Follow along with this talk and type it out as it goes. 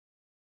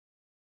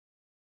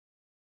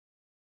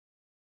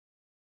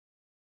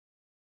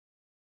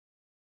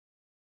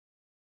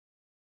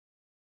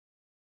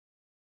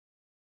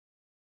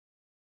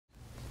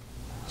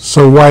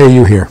So why are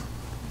you here?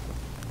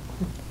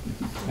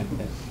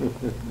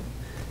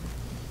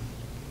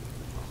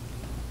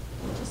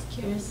 Just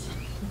curious.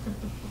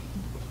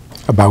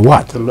 About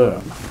what? To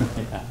learn.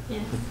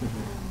 Yeah.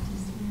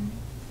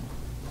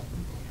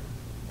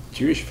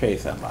 Jewish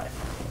faith and life.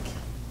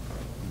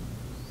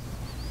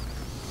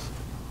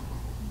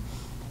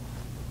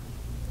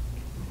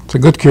 It's a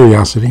good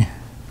curiosity.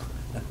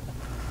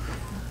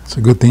 It's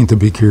a good thing to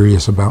be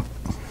curious about.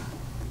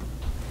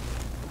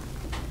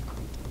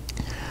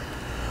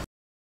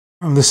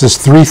 This is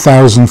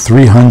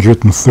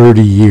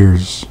 3,330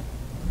 years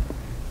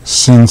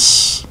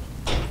since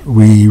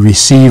we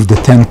received the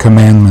Ten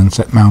Commandments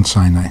at Mount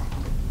Sinai.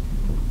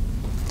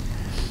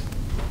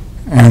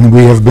 And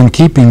we have been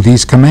keeping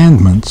these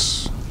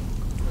commandments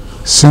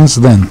since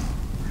then.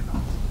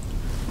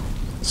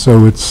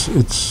 So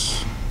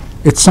it's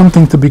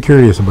something to be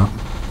curious about.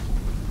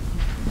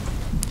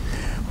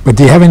 But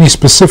do you have any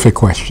specific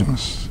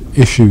questions,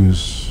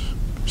 issues,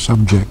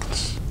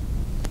 subjects?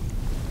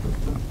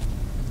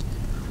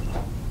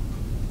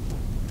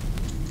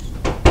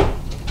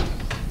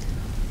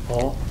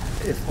 Well,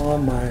 if I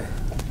may,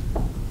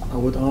 I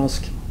would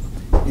ask,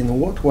 in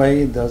what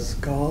way does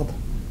God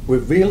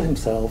reveal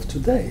himself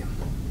today?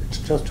 It's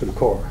just to the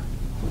core.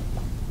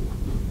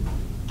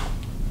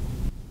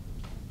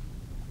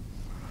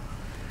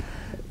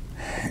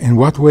 In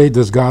what way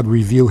does God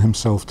reveal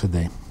himself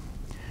today?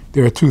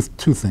 There are two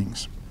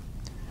things.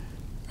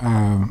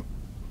 In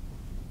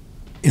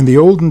the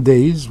olden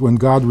days, when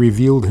God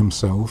revealed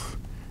himself,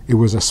 it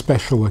was a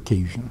special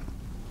occasion.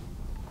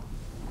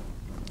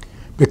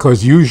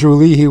 Because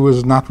usually he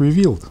was not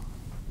revealed.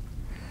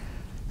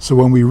 So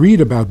when we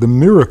read about the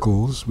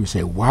miracles, we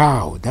say,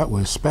 wow, that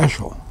was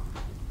special.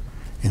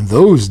 In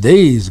those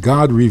days,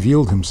 God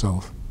revealed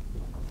himself,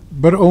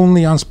 but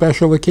only on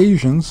special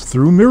occasions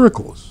through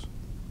miracles.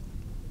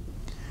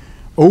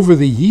 Over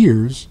the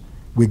years,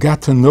 we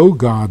got to know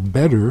God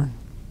better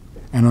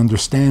and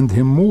understand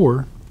him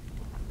more.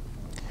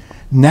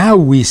 Now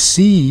we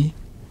see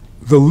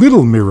the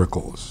little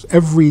miracles,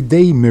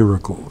 everyday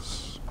miracles,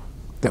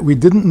 that we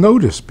didn't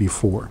notice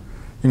before.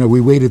 You know,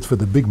 we waited for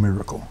the big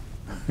miracle,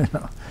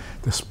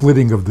 the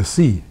splitting of the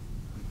sea.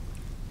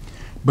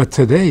 But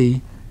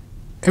today,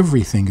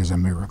 everything is a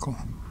miracle.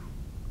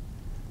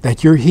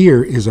 That you're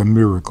here is a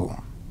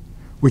miracle,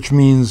 which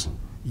means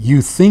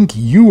you think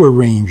you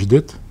arranged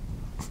it.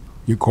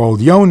 You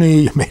called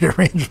Yoni, you made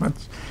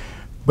arrangements.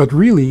 But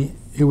really,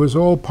 it was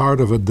all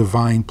part of a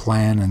divine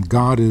plan, and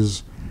God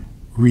is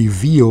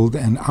revealed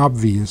and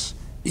obvious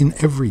in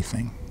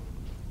everything.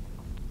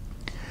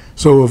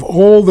 So of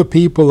all the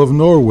people of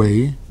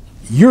Norway,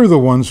 you're the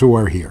ones who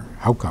are here.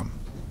 How come?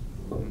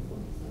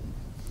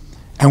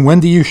 And when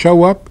do you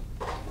show up?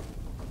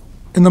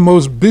 In the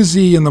most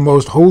busy and the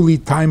most holy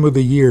time of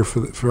the year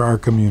for our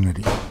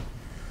community.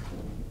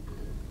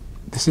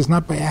 This is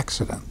not by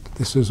accident.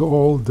 This is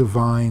all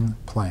divine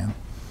plan.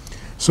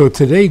 So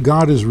today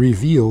God is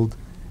revealed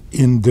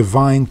in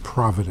divine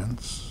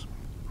providence.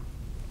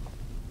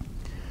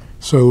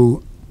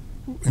 So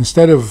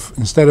instead of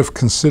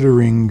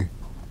considering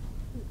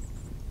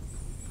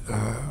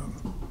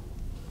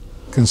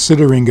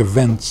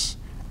events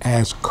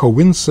as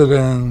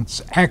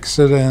coincidence,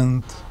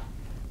 accident,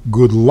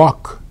 good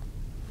luck,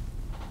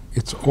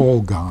 it's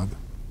all God.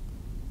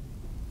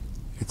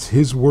 It's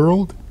his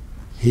world.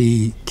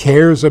 He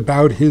cares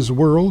about his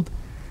world,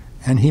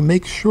 and he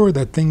makes sure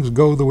that things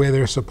go the way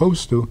they're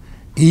supposed to,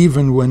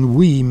 even when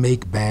we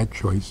make bad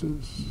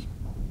choices.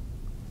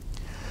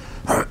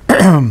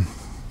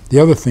 The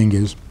other thing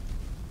is,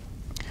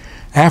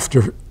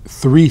 after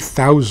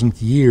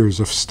 3,000 years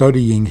of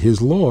studying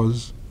his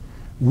laws,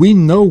 we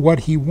know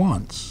what he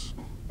wants.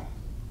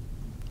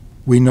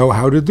 We know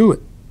how to do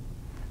it.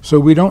 So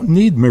we don't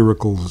need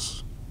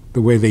miracles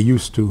the way they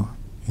used to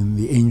in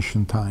the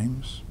ancient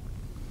times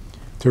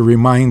to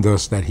remind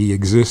us that he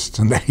exists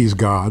and that he's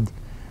God.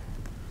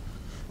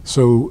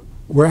 So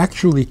we're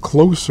actually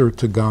closer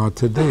to God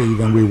today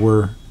than we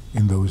were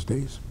in those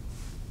days.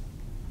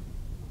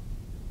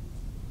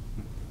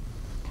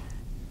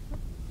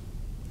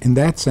 In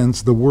that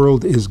sense, the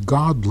world is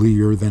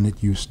godlier than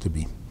it used to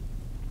be.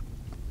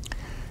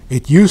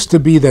 It used to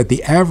be that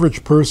the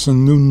average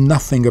person knew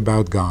nothing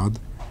about God,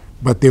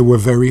 but there were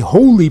very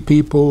holy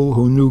people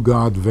who knew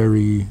God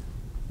very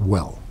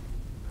well.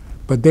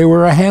 But they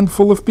were a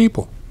handful of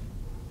people.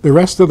 The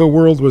rest of the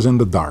world was in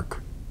the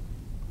dark.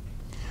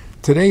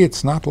 Today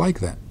it's not like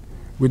that.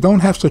 We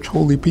don't have such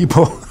holy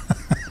people,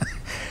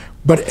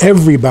 but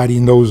everybody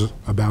knows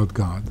about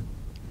God.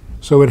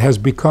 So it has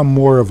become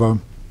more of a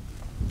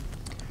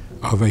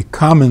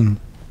common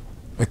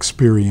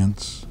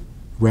experience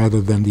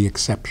rather than the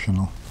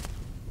exceptional.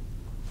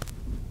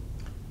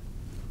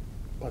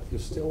 But you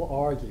still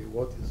argue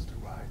what is the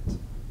right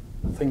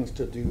things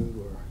to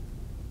do or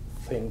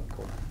think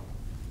or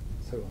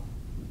so on.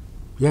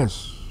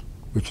 Yes,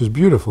 which is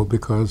beautiful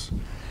because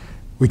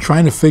we're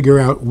trying to figure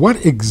out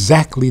what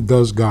exactly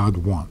does God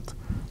want.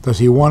 Does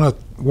he want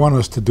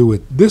us to do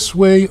it this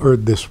way or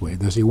this way?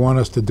 Does he want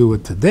us to do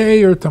it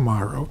today or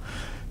tomorrow?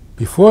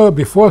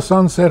 before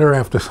sunset or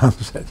after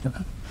sunset, you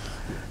know.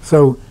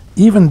 So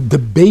even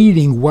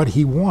debating what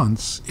he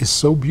wants is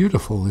so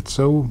beautiful. It's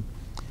so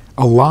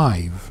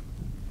alive.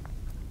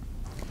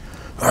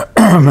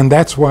 And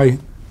that's why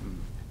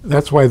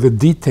the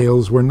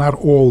details were not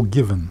all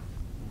given.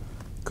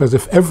 Because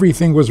if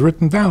everything was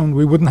written down,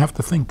 we wouldn't have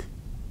to think.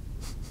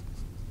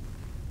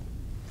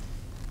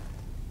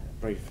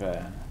 Brief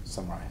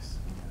summarize.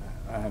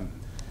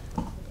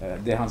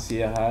 Det han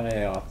sier her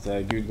er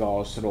at Gud ga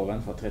oss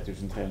loven for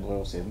 3300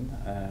 år siden.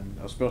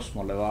 Og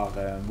spørsmålet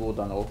var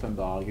hvordan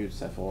åpenbarer Gud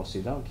seg for oss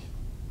i dag?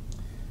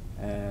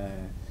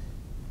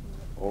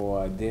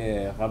 Og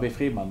det Rabbi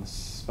Friedman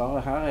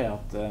svarer her er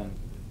at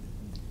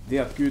det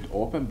at Gud har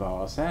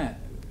åpenbart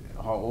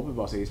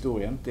seg i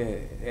historien, det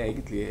er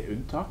egentlig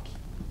unntak.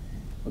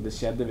 Og det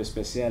skjedde ved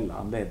spesielle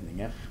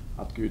anledninger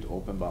at Gud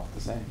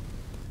åpenbarte seg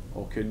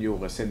og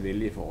kunngjorde sin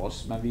vilje for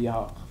oss. Men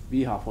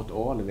vi har fått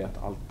overlevert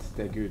alt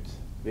det Gud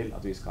vil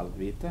at vi skal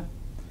vite.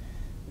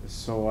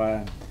 Så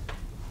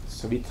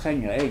vi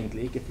trenger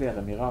egentlig ikke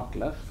flere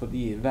mirakler,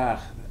 fordi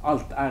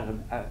alt er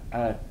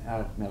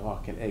et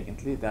mirakel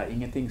egentlig. Det er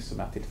ingenting som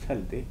er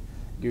tilfeldig.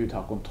 Gud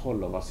har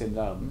kontroll over sin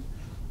verden,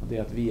 og det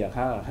at vi er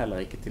her er heller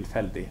ikke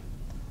tilfeldig.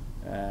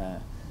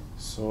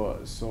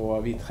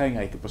 Så vi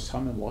trenger ikke på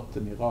samme måte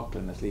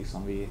miraklene slik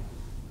som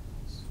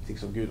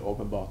Gud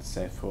åpenbarte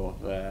seg for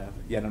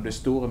gjennom det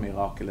store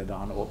mirakelet da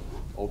han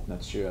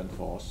åpnet sjøen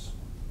for oss,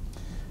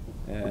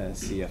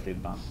 sier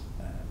Friedman.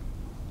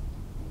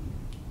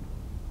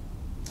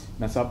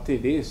 Men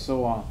samtidig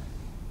så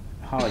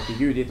har ikke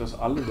Gud gitt oss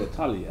alle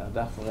detaljer,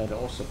 derfor er det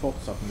også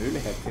fortsatt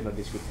mulighet til å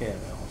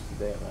diskutere og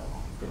studere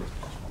disse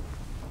spørsmålene.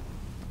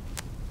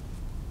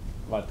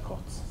 Det var et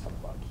kort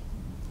sammendrag.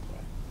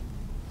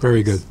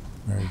 Very good.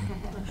 Very good.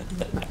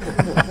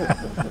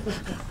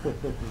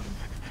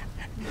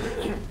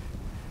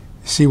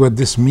 See, what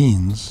this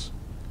means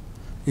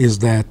is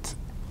that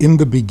in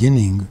the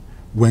beginning,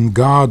 when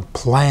God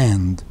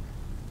planned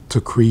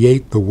to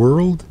create the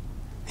world,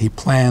 he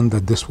planned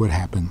that this would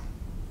happen.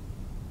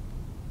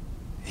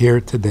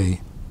 Here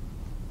today,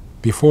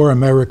 before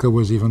America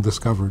was even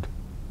discovered,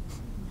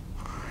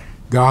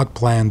 God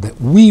planned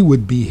that we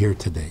would be here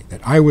today,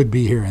 that I would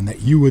be here and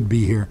that you would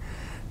be here,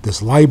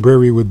 this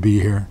library would be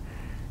here,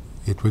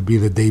 it would be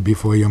the day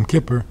before Yom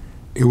Kippur.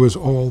 It was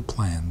all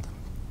planned.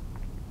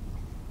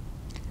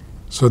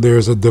 So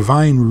there's a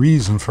divine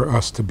reason for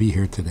us to be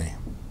here today.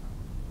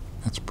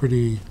 That's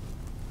pretty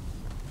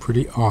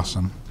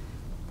awesome.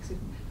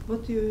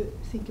 What do you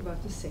think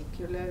about the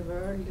secular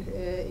world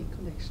in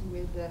connection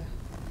with that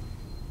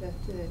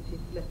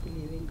people that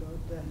believe in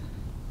God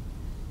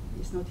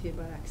is not here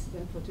by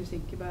accident? What do you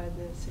think about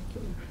the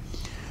secular?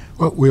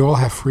 Well, we all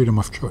have freedom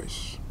of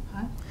choice.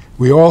 Huh?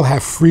 We all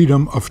have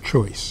freedom of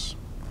choice.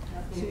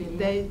 So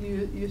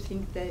you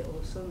think they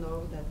also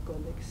know that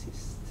God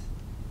exists,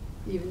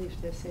 even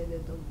if they say they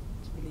don't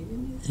believe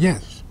in it?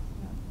 Yes.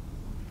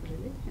 Yeah.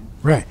 Really? Yeah.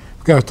 Right.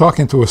 I was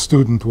talking to a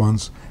student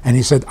once, and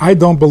he said, I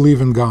don't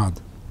believe in God.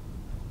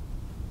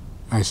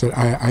 I said,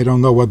 I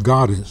don't know what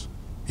God is.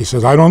 He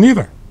says, I don't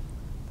either.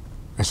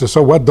 I said,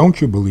 so what don't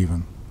you believe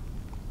in?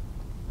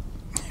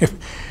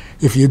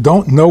 If you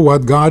don't know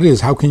what God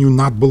is, how can you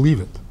not believe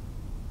it?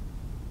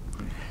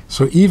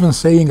 So even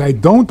saying I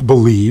don't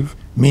believe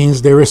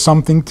means there is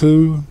something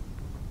to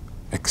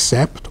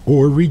accept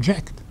or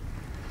reject.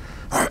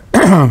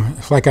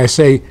 It's like I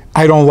say,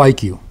 I don't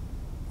like you.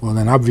 Well,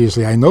 then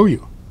obviously I know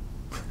you.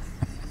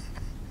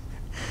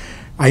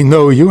 I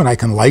know you, and I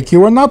can like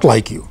you or not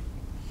like you.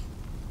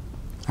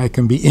 I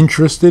can be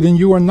interested in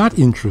you or not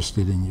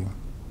interested in you.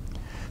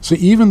 So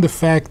even the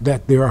fact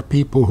that there are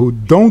people who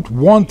don't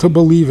want to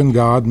believe in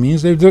God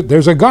means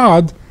there's a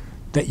God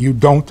that you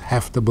don't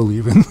have to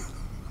believe in.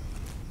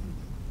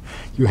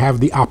 You have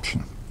the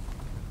option.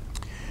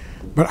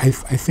 But I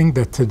think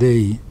that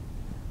today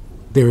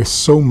there is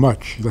so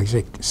much, like I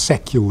say,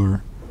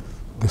 secular.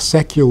 The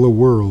secular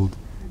world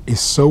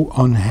is so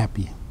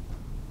unhappy.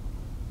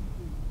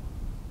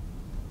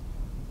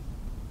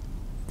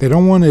 They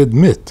don't want to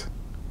admit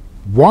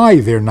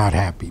why they're not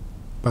happy,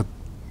 but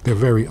they're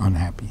very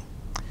unhappy.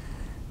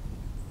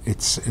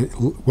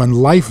 When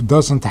life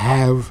doesn't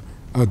have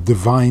a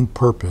divine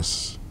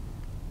purpose,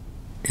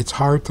 it's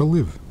hard to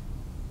live.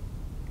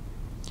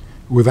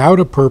 Without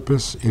a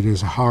purpose, it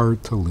is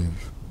hard to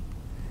live.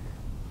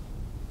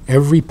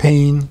 Every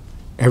pain,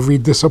 every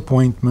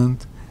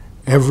disappointment,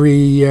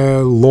 every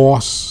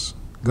loss,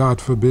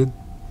 God forbid,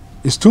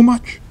 is too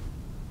much.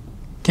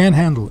 Can't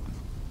handle it.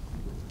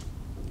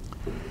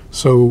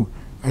 So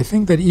I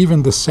think that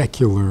even the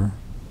secular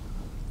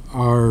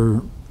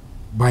are,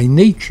 by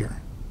nature,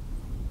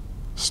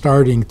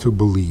 starting to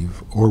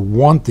believe or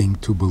wanting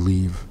to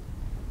believe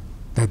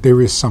that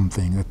there is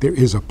something, that there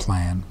is a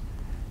plan.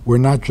 We're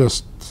not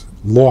just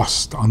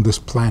lost on this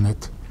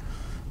planet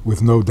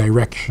with no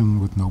direction,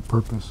 with no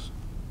purpose.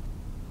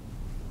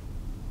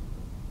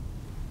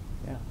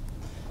 Ja.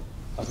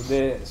 Altså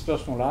det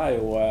spørsmålet er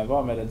jo hva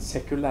med den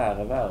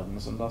sekulære verden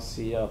som da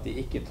sier at de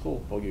ikke tror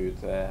på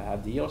Gud? Er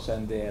de også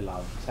en del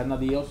av, kjenner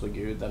de også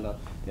Gud eller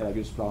del av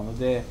Guds plan? Og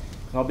det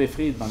Rabbi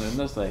Friedman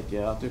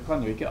understreker, at du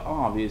kan jo ikke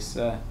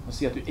avvise og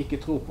si at du ikke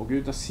tror på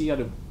Gud. Da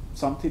sier du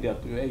samtidig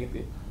at du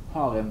egentlig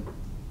har en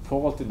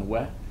forhold til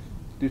noe.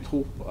 Du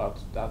tror på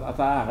at det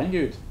er en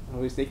Gud, og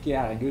hvis det ikke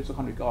er en Gud så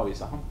kan du ikke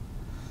avvise ham.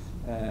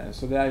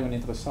 Så det er jo en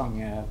interessant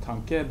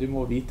tanke. Du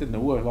må vite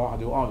noe hva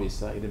du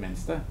avviser i det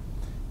minste.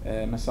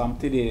 Men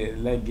samtidig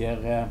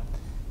legger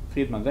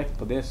Friedman vekt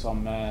på det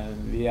som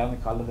vi gjerne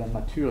kaller en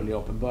naturlig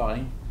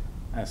åpenbaring.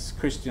 As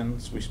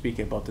Christians, we speak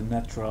about the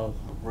natural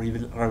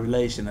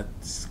revelation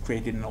that's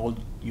created in all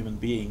human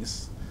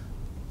beings,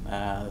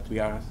 that we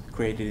are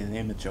created in the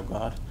image of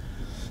God.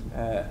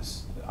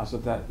 Altså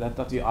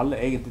at vi alle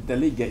egentlig, det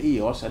ligger i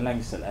oss en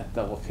lengsel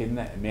etter å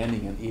finne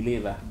meningen i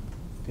livet,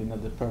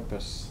 finne the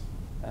purpose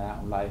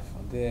of life.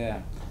 Og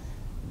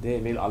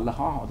det vil alle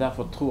ha, og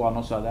derfor tror han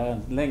også at det er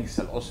en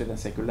lengsel også i den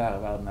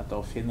sekulære verden etter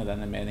å finne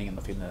denne meningen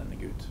og finne denne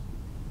Gud.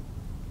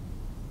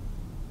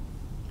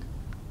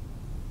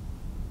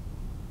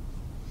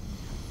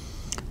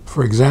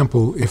 For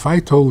example, if I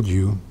told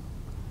you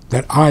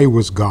that I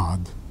was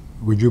God,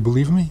 would you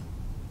believe me?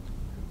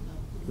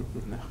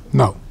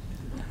 No.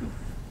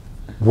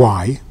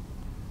 Why?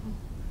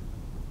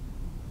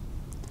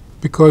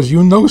 Because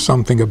you know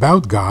something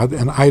about God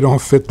and I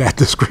don't fit that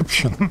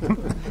description.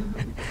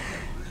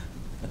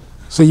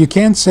 So you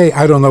can't say,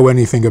 I don't know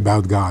anything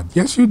about God.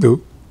 Yes, you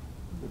do.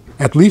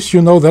 At least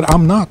you know that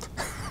I'm not.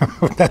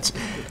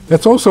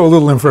 That's also a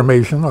little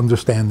information,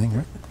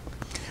 understanding.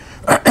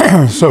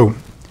 Right? So,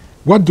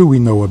 what do we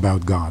know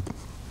about God?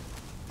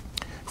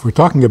 If we're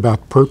talking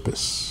about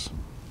purpose,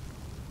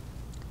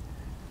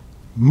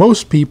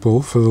 most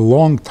people for a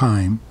long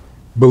time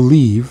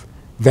believe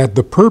that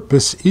the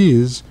purpose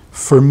is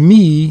for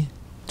me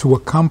to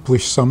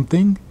accomplish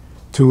something,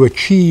 to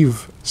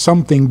achieve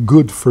something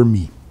good for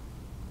me,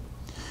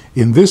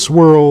 in this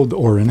world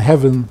or in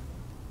heaven.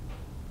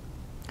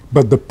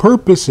 But the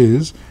purpose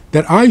is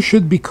that I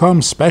should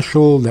become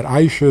special, that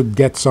I should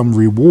get some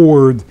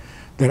reward,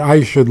 that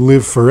I should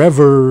live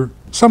forever,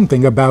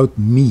 something about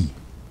me.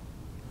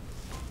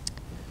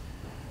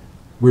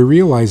 We're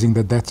realizing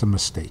that that's a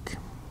mistake.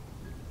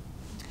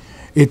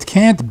 It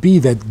can't be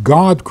that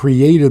God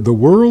created the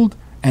world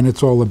and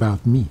it's all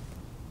about me.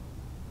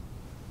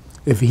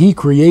 If He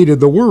created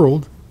the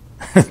world,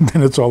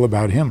 then it's all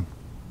about Him.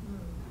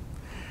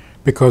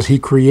 Because He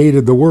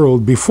created the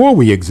world before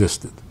we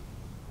existed.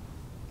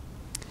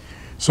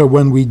 So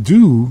when we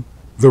do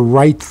the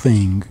right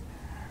thing,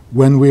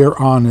 when we're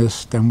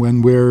honest and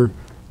when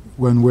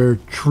we're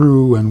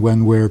true and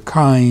when we're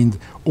kind,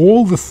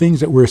 all the things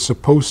that we're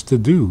supposed to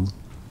do,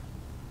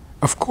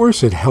 of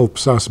course it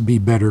helps us be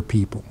better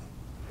people.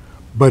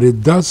 But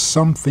it does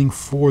something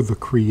for the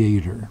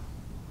Creator.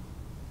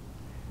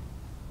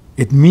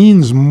 It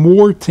means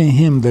more to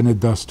Him than it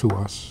does to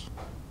us.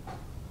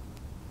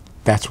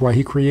 That's why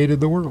He created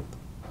the world.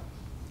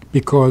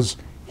 Because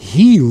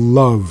He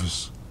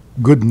loves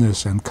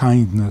goodness and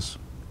kindness.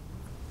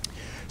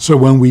 So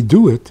when we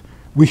do it,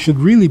 we should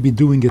really be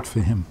doing it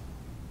for Him.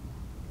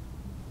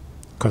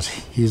 Because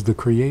He's the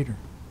Creator.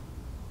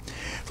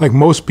 It's like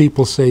most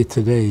people say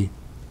today,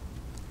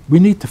 we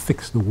need to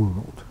fix the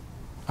world.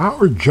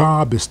 Our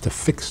job is to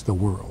fix the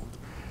world,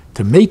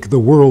 to make the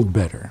world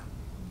better.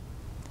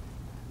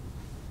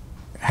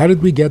 How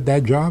did we get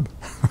that job?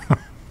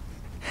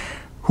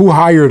 Who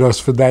hired us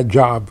for that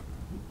job?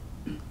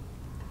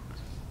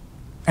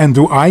 And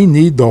do I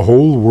need the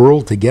whole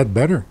world to get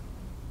better?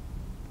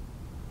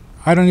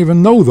 I don't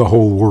even know the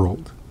whole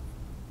world.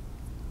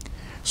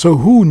 So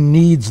who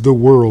needs the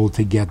world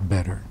to get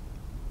better?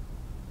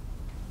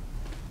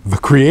 The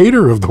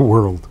Creator of the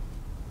world.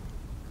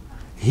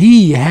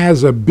 He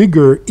has a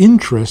bigger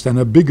interest and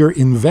a bigger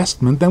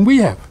investment than we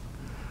have.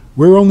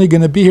 We're only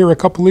going to be here a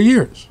couple of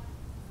years.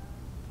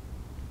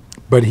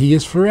 But He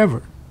is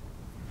forever.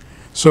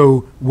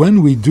 So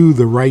when we do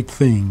the right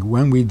thing,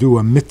 when we do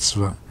a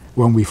mitzvah,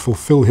 when we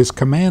fulfill His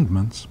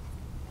commandments,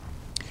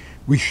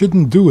 we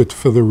shouldn't do it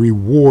for the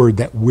reward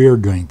that we're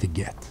going to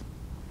get.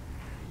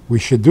 We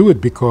should do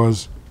it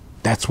because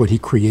that's what He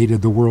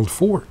created the world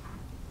for.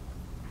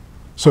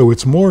 So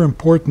it's more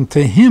important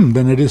to Him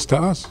than it is to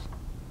us.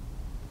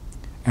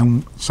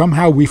 And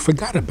somehow we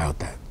forgot about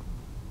that.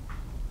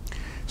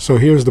 So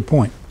here's the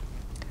point.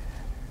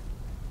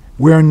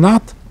 We're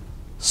not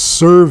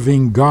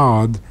serving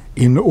God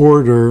in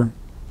order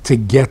to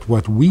get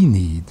what we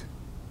need.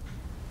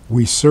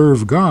 We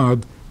serve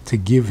God to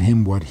give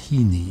Him what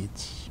He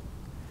needs.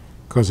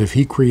 Because if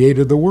He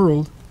created the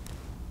world,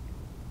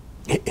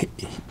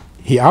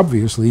 He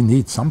obviously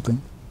needs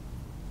something.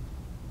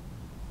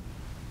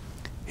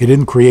 He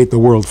didn't create the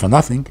world for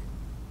nothing.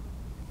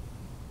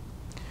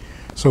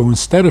 So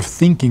instead of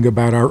thinking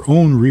about our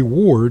own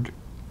reward,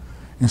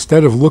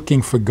 instead of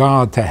looking for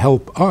God to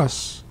help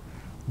us,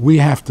 we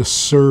have to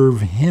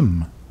serve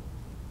Him.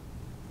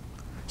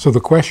 So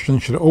the question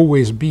should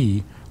always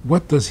be,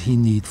 what does He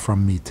need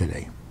from me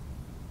today?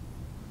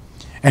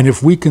 And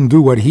if we can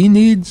do what he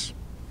needs,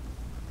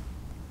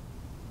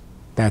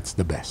 that's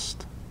the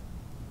best.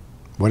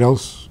 What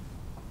else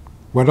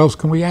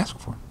can we ask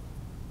for?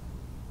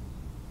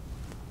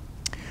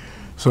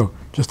 So,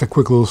 just a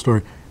quick little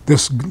story.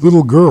 This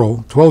little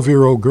girl,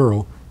 12-year-old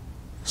girl,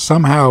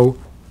 somehow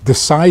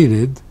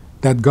decided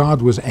that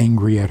God was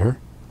angry at her,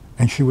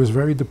 and she was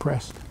very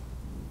depressed.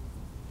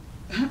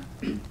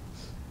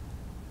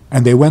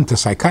 And they went to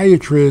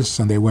psychiatrists,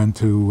 and they went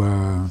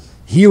to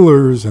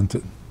healers,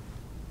 and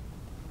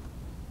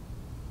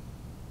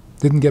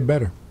didn't get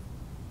better.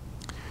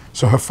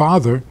 So her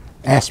father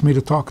asked me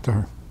to talk to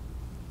her.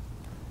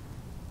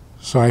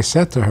 So I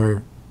said to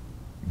her,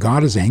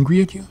 God is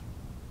angry at you?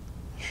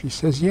 She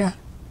says, yeah.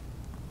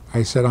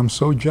 I said, I'm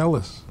so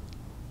jealous.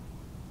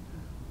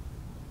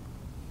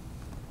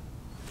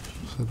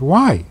 She said,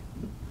 why?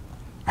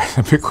 I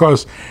said,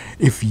 because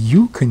if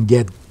you can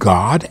get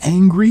God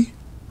angry,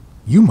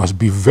 you must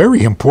be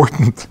very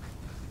important.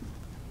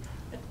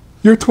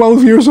 You're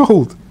 12 years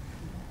old.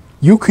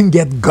 You can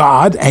get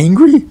God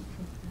angry?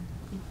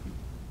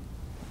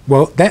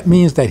 Well, that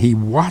means that he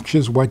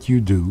watches what you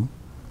do,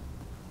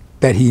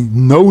 that he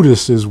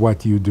notices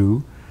what you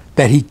do,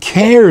 that he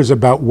cares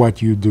about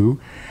what you do,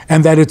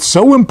 and that it's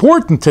so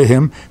important to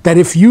him that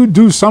if you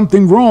do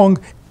something wrong,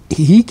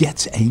 he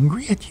gets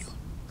angry at you.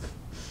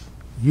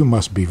 You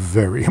must be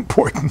very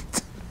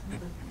important.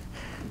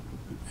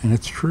 And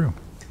it's true.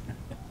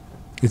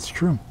 It's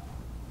true.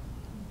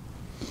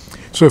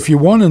 So if you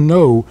want to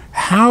know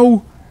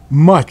how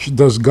much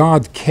does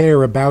God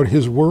care about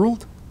his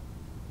world,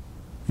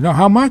 you know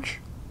how much?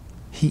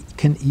 He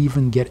can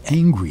even get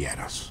angry at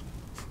us.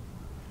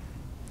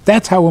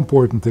 That's how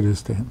important it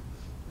is to him.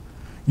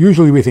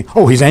 Usually we think,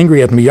 oh, he's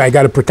angry at me, I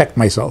got to protect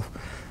myself.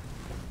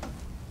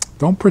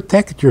 Don't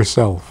protect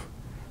yourself.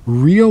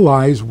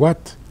 Realize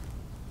what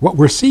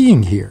we're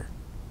seeing here.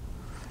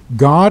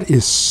 God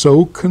is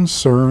so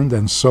concerned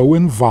and so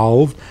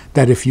involved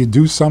that if you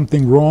do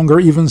something wrong or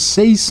even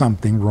say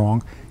something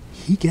wrong,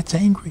 he gets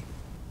angry.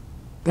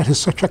 That is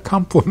such a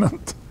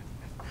compliment.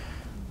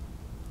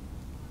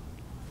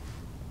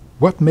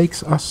 What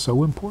makes us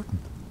so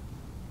important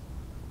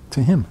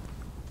to him?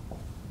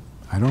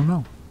 I don't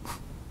know.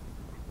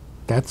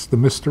 That's the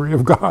mystery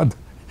of God.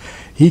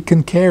 He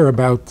can care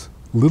about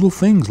little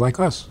things like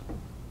us.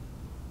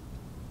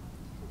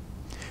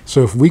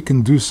 So if we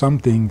can do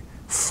something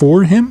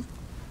for him,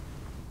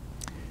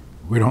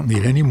 we don't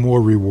need any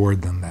more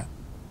reward than that.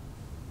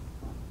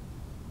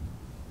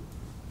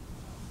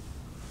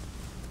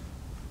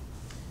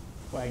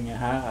 Poenget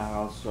her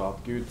altså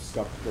at Gud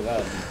skapte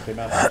verden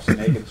primært for sin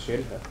egen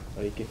skyld,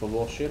 og ikke for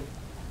vår skyld.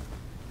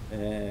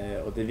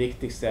 Og det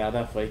viktigste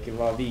derfor ikke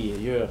hva vi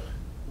gjør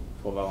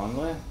for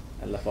hverandre,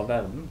 eller for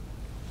verden.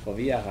 For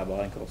vi her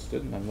bare en kort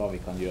stund, men hva vi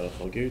kan gjøre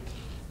for Gud.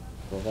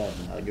 For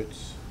verden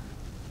Guds.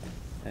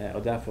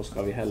 Og derfor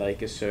skal vi heller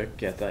ikke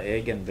søke etter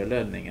egen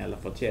belønning eller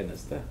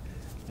fortjeneste,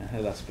 men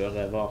heller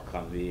spørre hva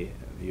kan vi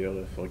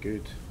gjøre for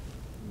Gud.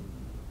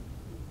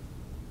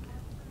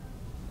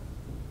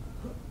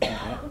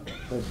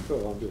 Jeg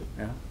spør om Gud.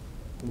 Ja.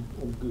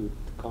 Om Gud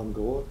kan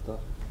gråte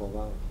for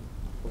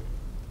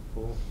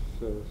oss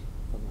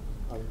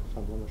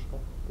samfunnsskap.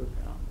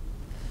 Ja.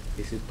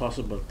 Is it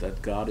possible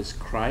that God is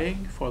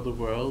crying for the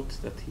world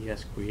that he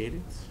has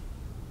created?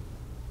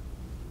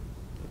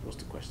 That was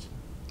the question.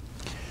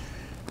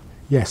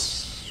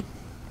 Yes.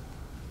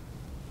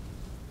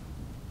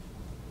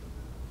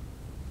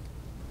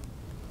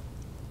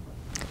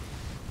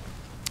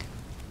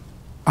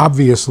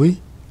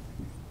 Obviously,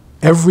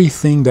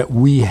 everything that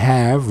we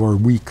have or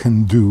we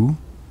can do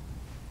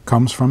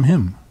comes from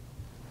him.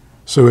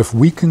 So if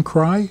we can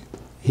cry,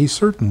 he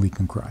certainly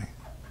can cry.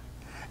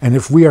 And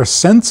if we are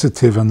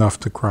sensitive enough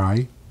to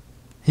cry,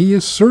 he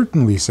is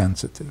certainly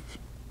sensitive.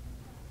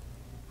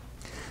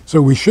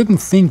 So we shouldn't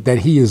think that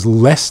he is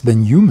less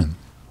than human.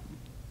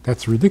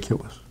 That's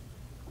ridiculous.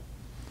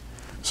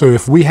 So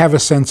if we have a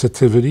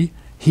sensitivity,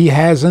 he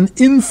has an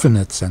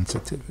infinite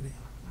sensitivity.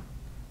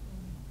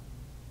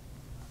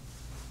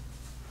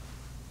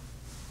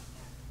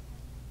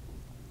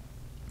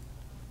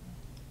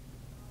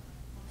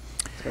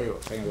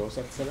 Trenger du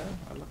oversette seg det,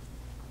 eller?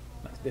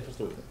 Nei, det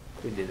forstår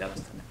jeg.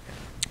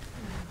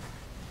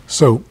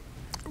 So,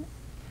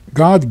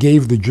 God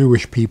gave the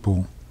Jewish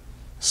people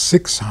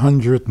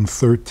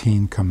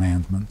 613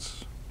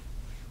 commandments.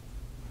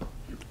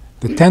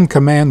 The 10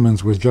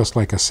 commandments was just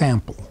like a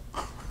sample.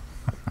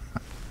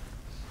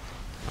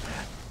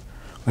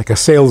 Like a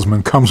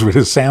salesman comes with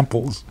his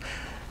samples.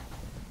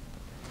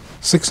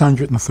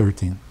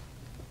 613.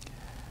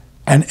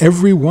 And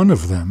every one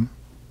of them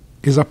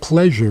is a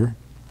pleasure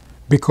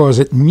because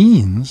it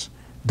means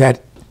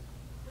that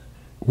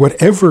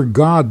whatever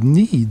God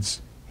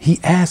needs, he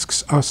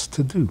asks us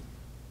to do.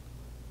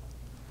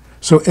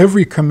 So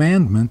every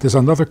commandment is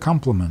another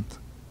compliment.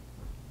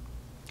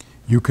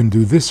 You can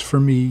do this for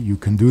me, you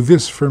can do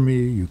this for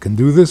me, you can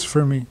do this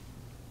for me.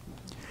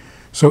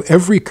 So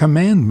every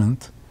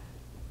commandment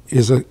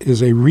is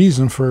a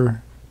reason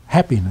for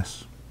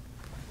happiness.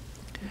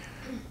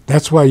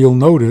 That's why you'll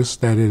notice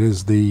that it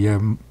is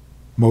the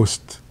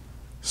most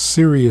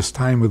serious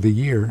time of the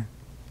year,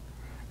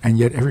 and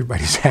yet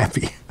everybody's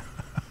happy.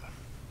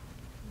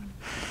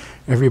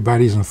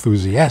 Everybody's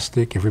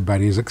enthusiastic,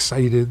 everybody's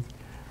excited,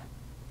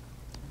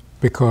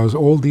 because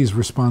all these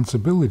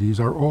responsibilities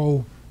are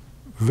all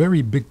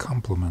very big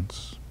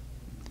compliments.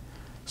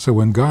 So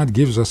when God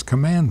gives us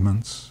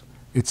commandments,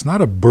 it's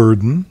not a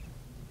burden,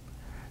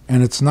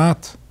 and it's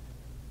not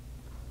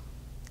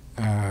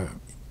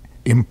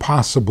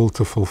impossible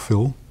to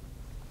fulfill.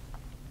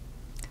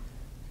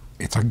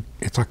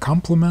 It's a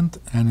compliment,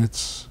 and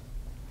it's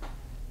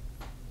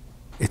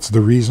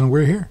the reason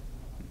we're here.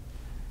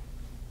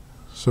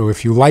 So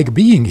if you like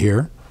being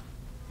here,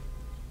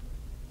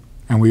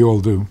 and we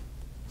all do,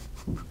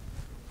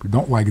 we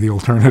don't like the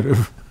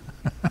alternative,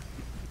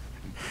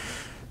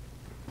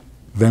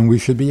 then we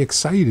should be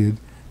excited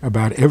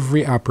about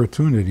every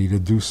opportunity to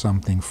do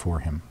something for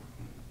him.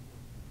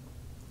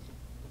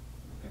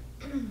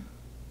 I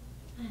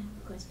have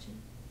a question.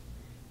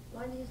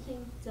 Why do you think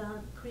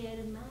God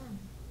created man?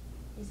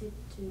 Is it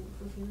to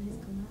fulfill his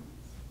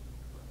commands?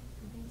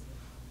 I think so.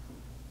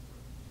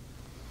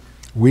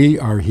 We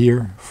are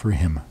here for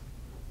him.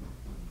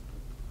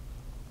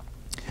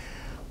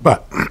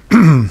 But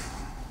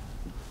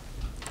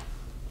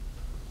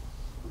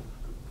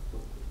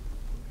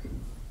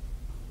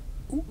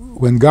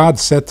when God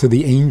said to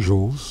the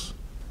angels,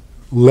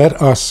 "Let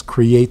us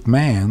create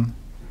man,"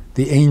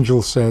 the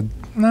angels said,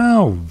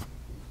 "No,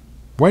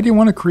 why do you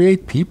want to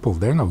create people?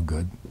 They're no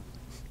good.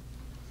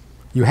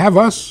 You have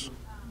us.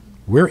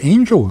 We're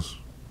angels.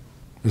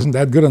 Isn't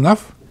that good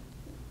enough?"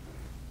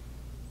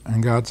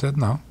 And God said,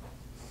 "No.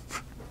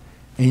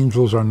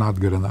 Angels are not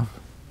good enough.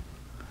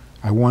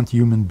 I want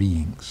human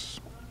beings."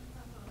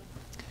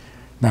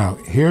 Now,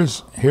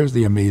 here's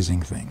the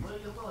amazing thing.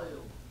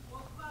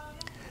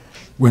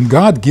 When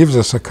God gives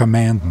us a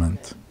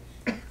commandment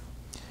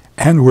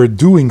and we're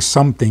doing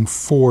something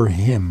for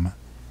him,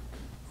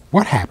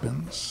 what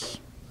happens?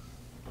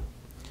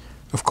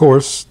 Of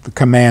course, the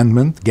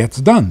commandment gets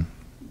done,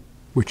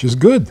 which is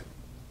good.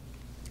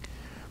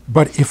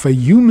 But if a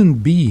human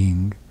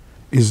being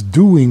is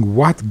doing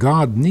what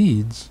God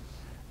needs,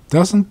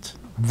 doesn't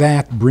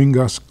that bring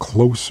us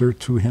closer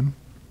to him?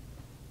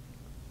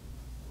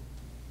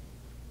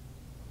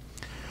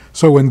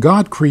 So when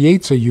God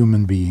creates a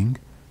human being,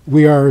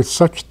 we are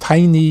such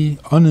tiny,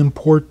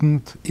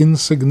 unimportant,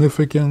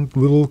 insignificant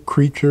little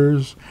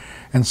creatures,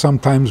 and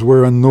sometimes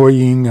we're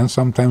annoying, and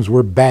sometimes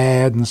we're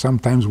bad, and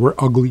sometimes we're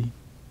ugly.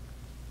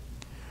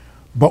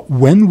 But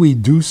when we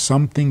do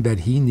something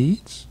that he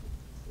needs,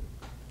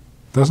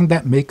 doesn't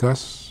that make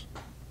us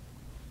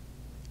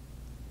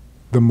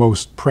the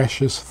most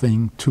precious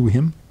thing to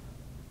him?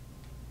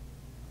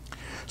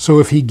 So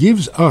if he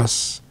gives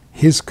us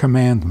his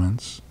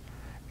commandments,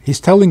 he's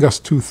telling us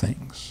two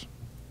things.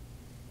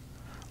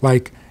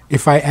 Like,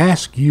 if I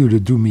ask you to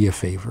do me a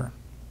favor,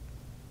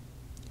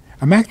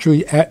 I'm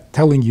actually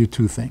telling you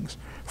two things.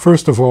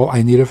 First of all,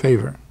 I need a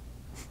favor.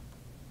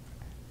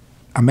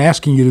 I'm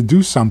asking you to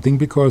do something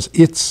because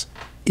it's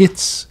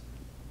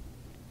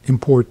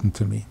important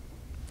to me.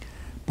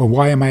 But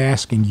why am I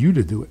asking you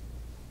to do it?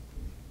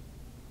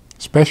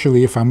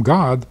 Especially if I'm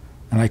God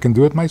and I can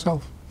do it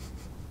myself.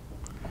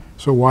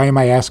 So why am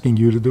I asking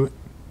you to do it?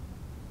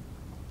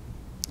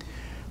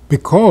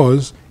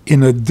 Because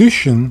in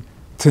addition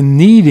to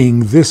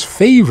needing this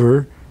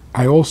favor,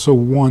 I also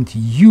want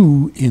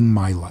you in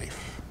my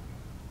life.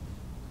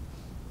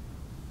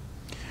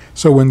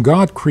 So when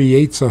God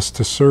creates us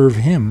to serve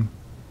him,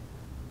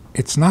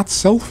 it's not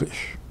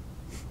selfish.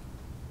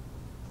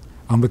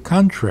 On the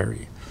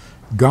contrary,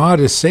 God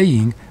is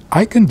saying,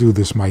 I can do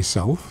this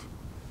myself,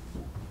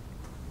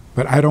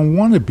 but I don't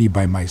want to be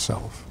by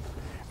myself.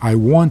 I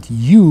want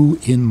you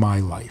in my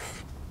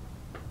life.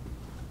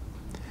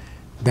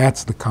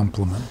 That's the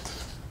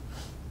compliment.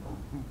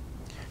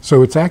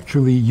 So it's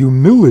actually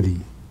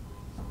humility,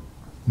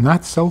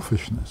 not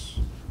selfishness.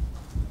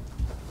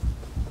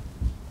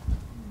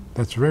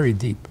 That's very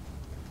deep.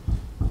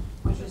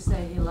 Would you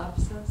say he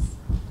loves us?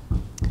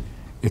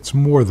 It's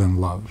more than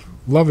love.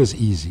 Love is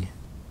easy.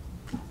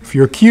 If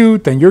you're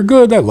cute and you're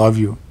good, I love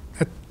you.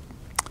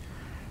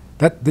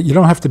 That you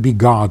don't have to be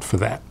God for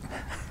that.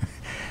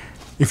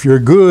 If you're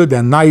good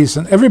and nice,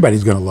 and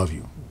everybody's going to love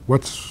you.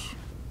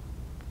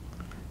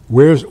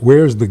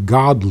 Where's the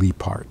godly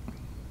part?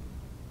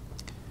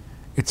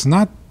 It's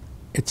not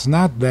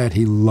that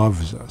he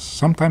loves us.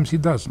 Sometimes he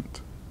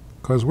doesn't,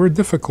 because we're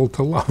difficult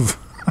to love.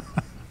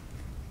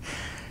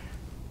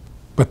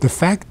 But the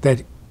fact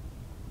that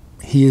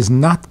he is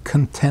not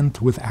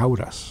content without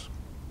us.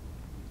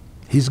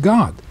 He's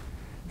God.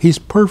 He's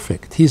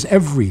perfect. He's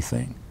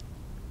everything.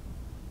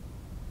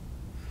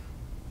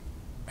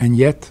 And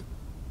yet,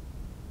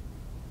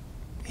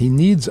 he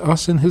needs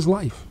us in his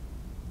life,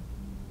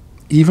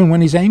 even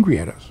when he's angry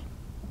at us.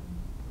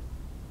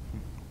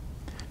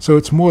 So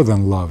it's more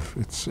than love.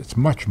 It's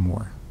much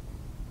more.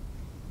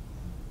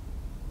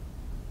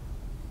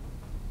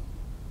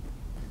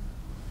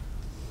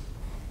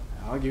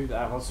 Ja, Gud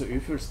er altså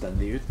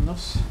ufullstendig uten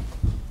oss,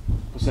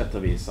 på sett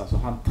og vis. Altså,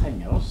 han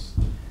trenger oss.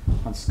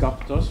 Han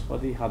skapte oss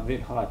fordi han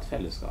vil ha et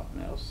fellesskap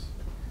med oss.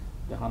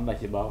 Det handler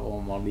ikke bare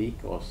om å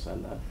like oss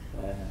eller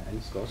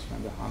elske oss,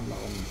 men det handler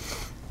om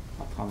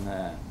at han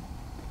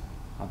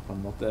på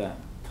en måte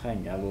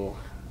trenger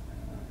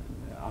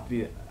at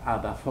vi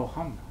er der for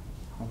ham.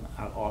 Han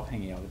er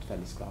avhengig av et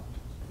fellesskap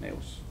med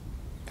oss.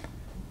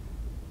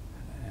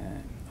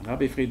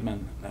 Rabbi Friedman,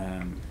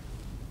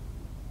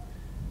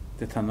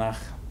 the Tanakh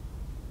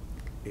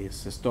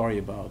is a story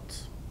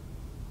about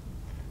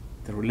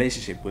the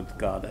relationship with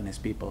God and his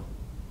people.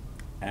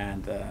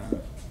 And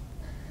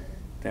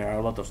there are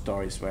a lot of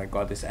stories where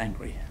God is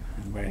angry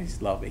and where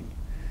he's loving.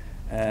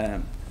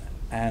 But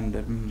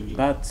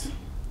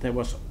there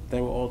were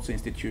also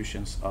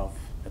institutions of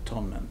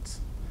atonement.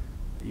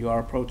 You are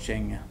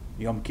approaching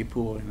Yom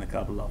Kippur in a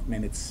couple of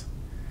minutes.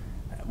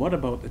 What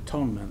about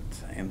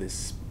atonement in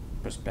this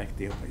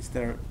perspective? Is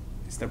there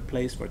a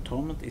place for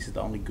atonement? Is it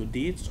only good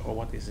deeds, or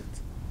what is it?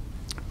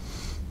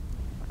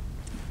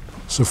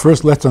 So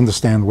first let's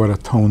understand what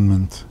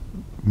atonement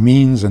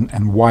means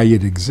and why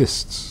it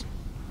exists.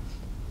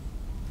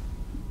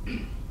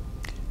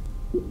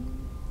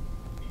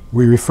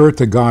 We refer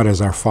to God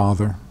as our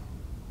father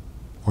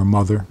or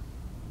mother.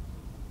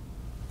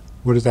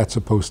 What is that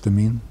supposed to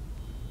mean?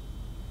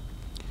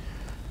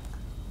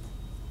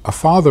 A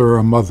father or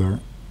a mother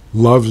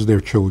loves their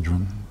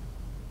children,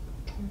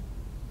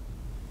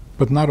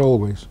 but not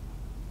always.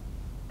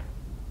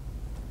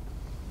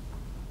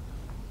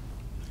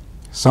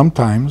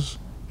 Sometimes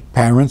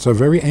parents are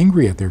very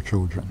angry at their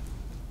children.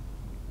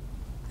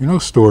 You know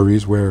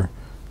stories where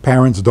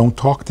parents don't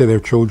talk to their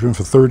children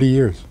for 30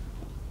 years.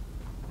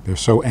 They're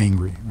so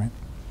angry, right?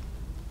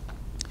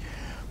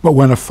 But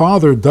when a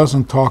father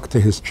doesn't talk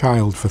to his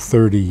child for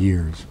 30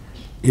 years,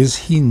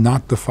 is he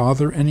not the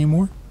father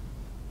anymore?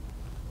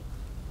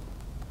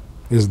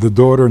 Is the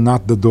daughter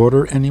not the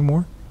daughter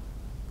anymore?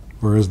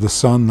 Or is the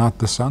son not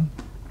the son?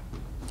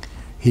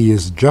 He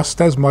is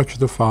just as much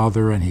the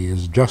father and he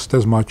is just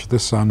as much the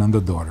son and the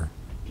daughter.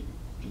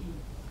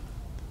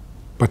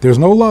 But there's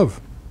no love.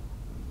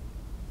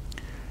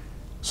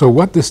 So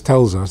what this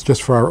tells us,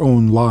 just for our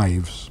own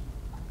lives,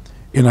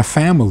 in a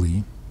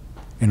family,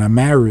 in a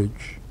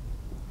marriage,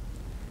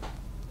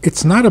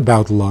 it's not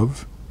about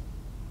love.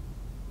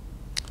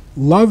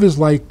 Love is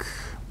like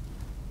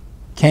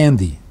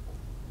candy.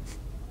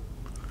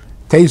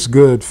 Tastes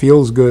good,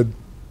 feels good.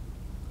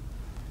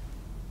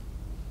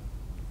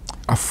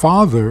 A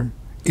father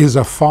is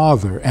a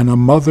father and a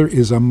mother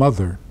is a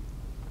mother,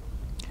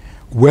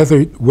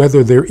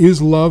 whether there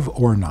is love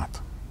or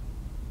not.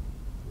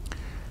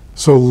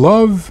 So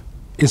love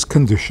is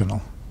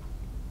conditional.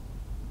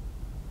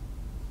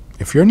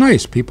 If you're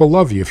nice, people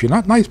love you. If you're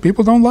not nice,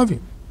 people don't love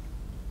you.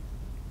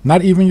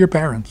 Not even your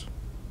parents.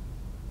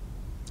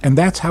 And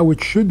that's how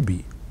it should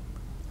be.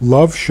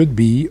 Love should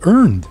be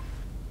earned.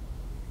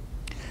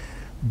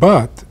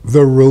 But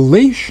the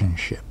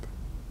relationship,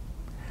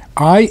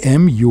 I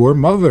am your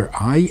mother,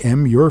 I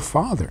am your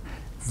father,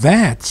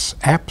 that's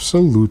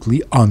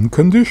absolutely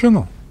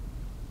unconditional.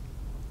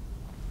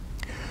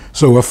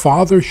 So a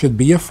father should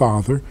be a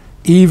father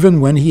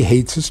even when he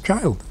hates his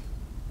child.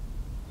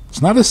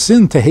 It's not a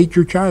sin to hate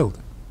your child.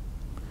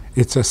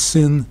 It's a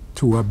sin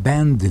to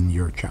abandon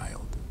your child.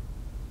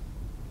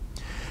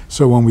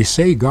 So when we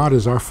say God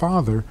is our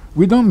Father,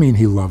 we don't mean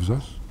he loves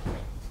us.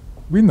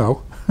 We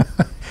know.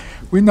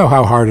 We know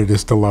how hard it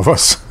is to love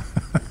us.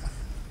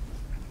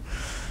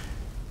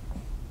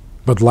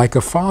 But like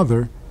a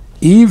father,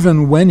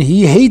 even when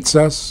he hates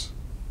us,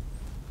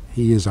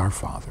 he is our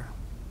Father.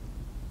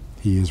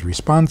 He is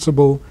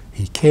responsible,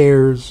 he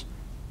cares,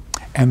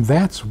 and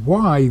that's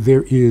why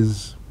there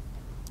is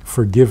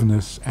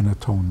forgiveness and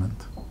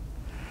atonement.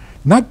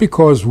 Not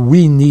because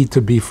we need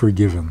to be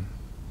forgiven.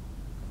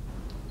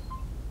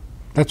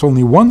 That's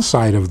only one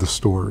side of the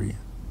story.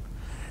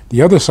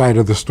 The other side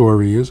of the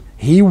story is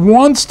he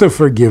wants to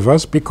forgive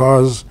us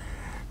because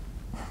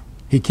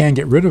he can't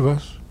get rid of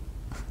us.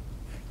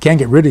 Can't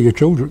get rid of your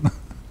children.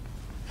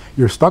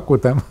 You're stuck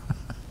with them.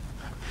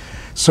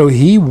 So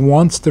he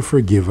wants to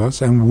forgive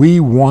us and we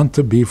want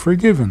to be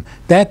forgiven.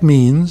 That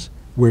means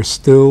we're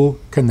still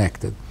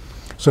connected.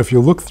 So if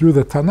you look through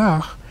the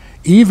Tanakh,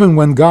 even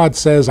when God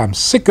says, I'm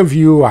sick of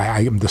you,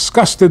 I am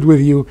disgusted with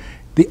you,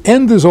 the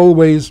end is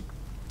always,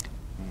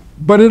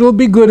 but it'll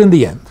be good in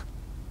the end.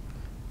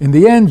 In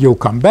the end, you'll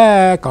come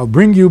back, I'll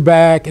bring you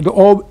back,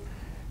 it'll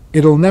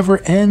never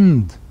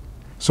end.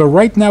 So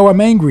right now I'm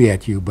angry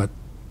at you, but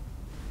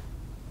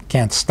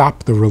can't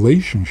stop the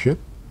relationship.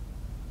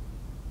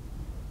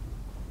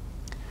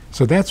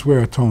 So that's where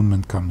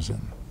atonement comes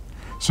in.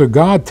 So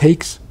God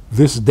takes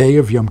this day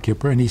of Yom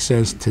Kippur and he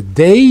says,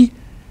 today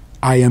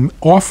I am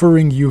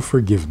offering you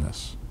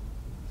forgiveness.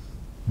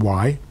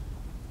 Why?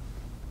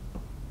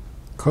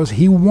 Because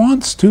he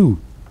wants to.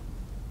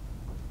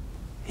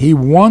 He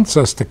wants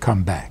us to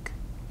come back.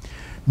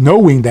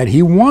 Knowing that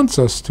he wants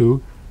us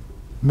to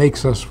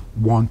makes us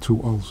want to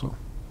also.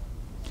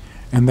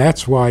 And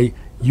that's why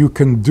you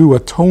can do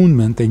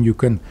atonement and you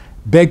can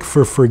beg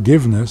for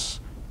forgiveness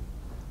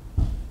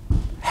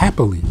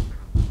happily,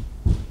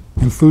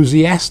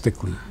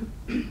 enthusiastically.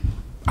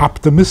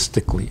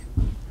 optimistically.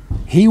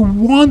 He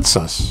wants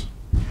us.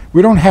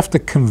 We don't have to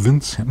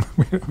convince him.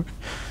 We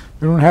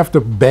don't have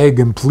to beg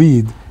and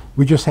plead.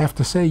 We just have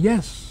to say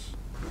yes,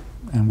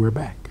 and we're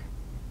back.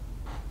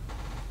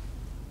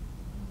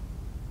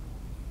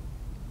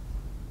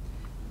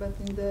 But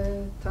in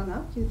the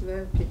Tanakh, it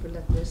were people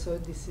that were so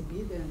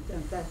disobedient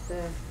and that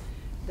the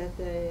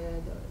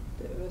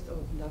earth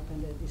opened up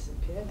and they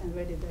disappeared. And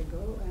where did they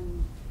go?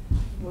 And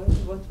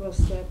what was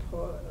their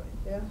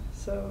yeah?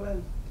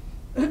 So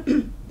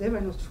they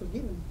were not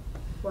forgiven.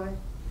 Why?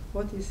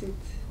 What is it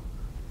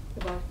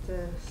about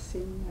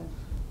sin and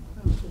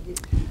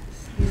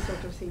unforgiveness? These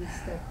sort of things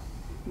that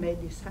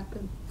made this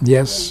happen?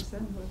 Yes.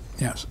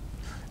 Yes.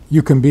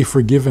 You can be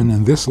forgiven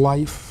in this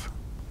life.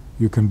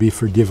 You can be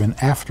forgiven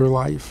after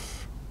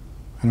life.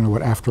 I don't know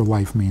what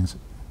afterlife means.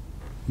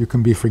 You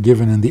can be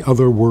forgiven in the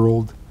other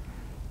world.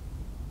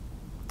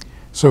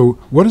 So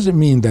what does it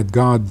mean that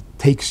God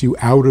takes you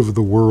out of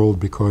the world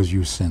because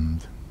you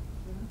sinned?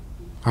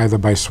 Either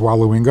by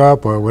swallowing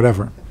up or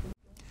whatever.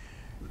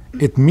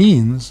 It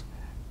means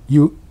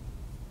you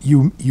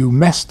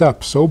messed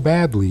up so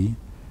badly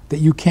that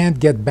you can't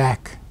get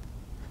back.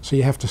 So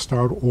you have to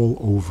start all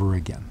over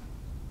again.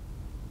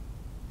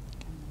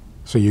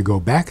 So you go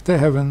back to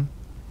heaven,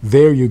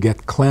 there you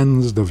get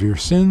cleansed of your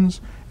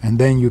sins, and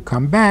then you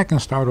come back and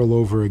start all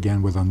over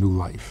again with a new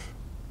life.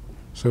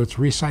 So it's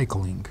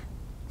recycling.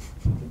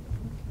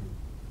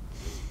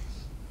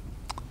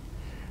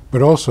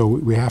 But also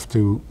we have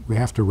to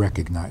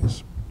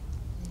recognize,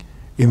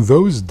 in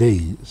those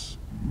days,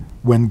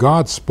 when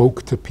God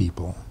spoke to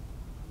people,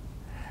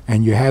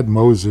 and you had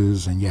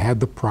Moses, and you had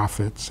the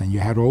prophets, and you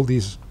had all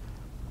these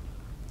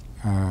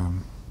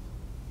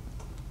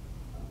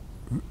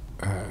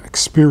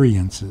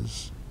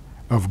experiences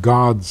of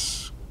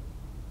God's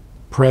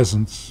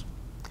presence,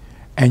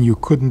 and you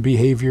couldn't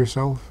behave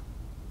yourself,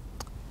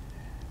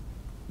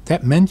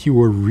 that meant you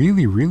were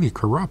really, really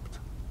corrupt.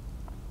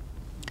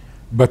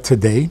 But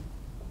today,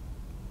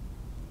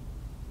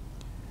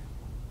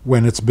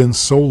 when it's been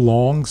so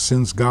long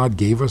since God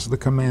gave us the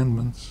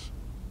commandments,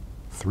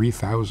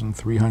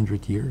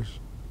 3,300 years,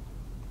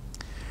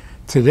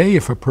 today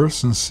if a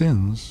person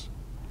sins,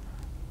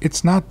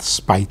 it's not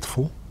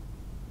spiteful.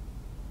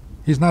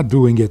 He's not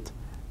doing it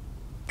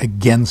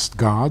against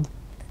God.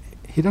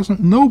 He doesn't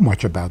know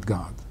much about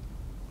God.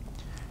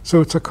 So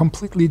it's a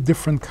completely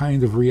different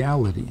kind of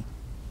reality.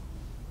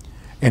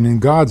 And in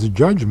God's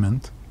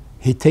judgment,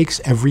 He takes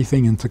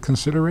everything into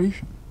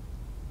consideration.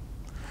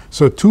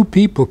 So two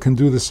people can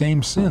do the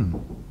same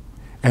sin,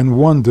 and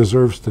one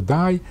deserves to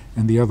die,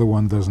 and the other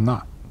one does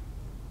not.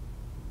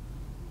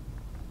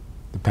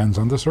 Depends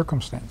on the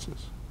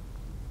circumstances.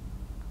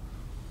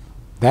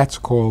 That's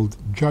called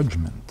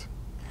judgment.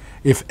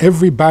 If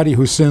everybody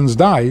who sins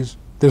dies,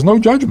 there's no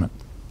judgment.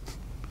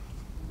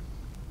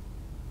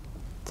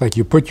 It's like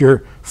you put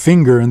your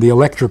finger in the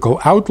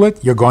electrical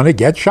outlet, you're going to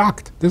get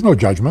shocked. There's no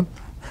judgment.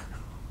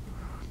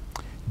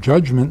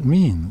 Judgment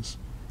means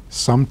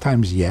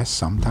sometimes yes,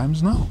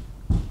 sometimes no.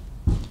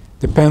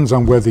 Depends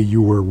on whether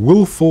you were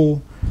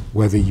willful,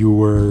 whether you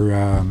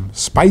were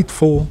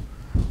spiteful,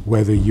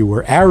 whether you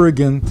were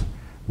arrogant,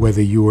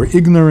 whether you were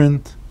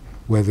ignorant,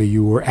 whether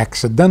you were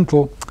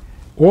accidental.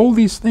 All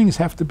these things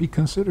have to be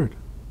considered.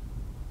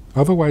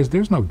 Otherwise,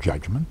 there's no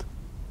judgment.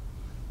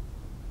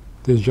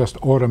 There's just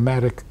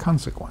automatic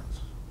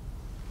consequence.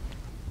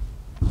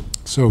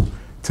 So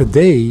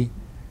today,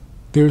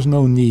 there's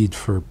no need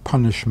for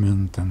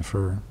punishment and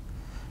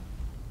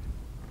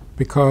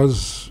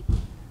because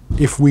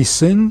if we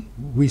sin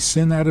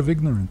out of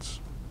ignorance.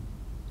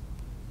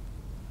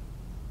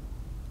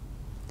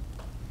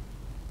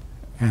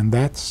 And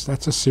that's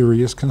a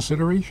serious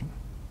consideration.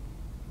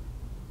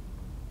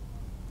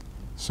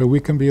 So we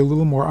can be a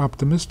little more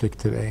optimistic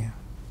today.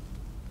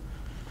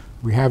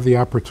 We have the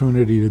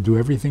opportunity to do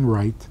everything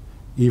right,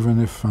 even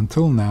if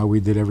until now we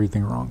did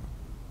everything wrong.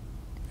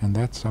 And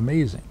that's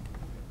amazing.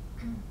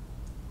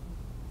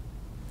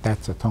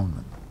 That's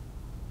atonement.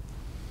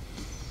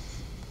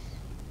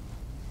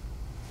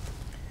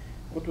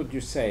 What would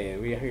you say,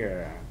 we are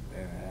here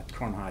at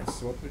Trondheim,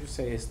 so what would you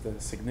say is the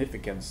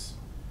significance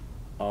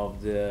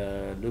of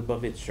the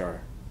Lubavitcher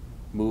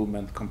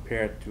movement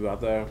compared to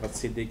other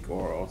Hasidic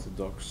or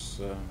Orthodox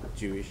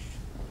Jewish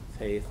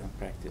faith and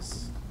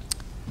practice?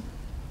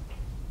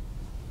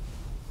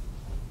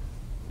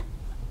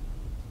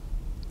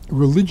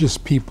 Religious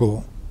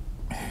people,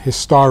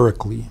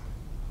 historically,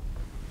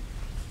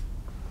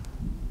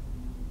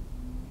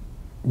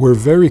 were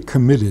very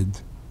committed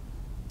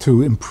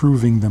to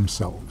improving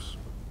themselves.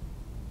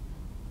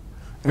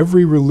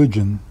 Every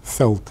religion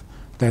felt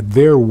that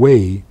their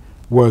way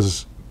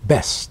was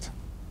best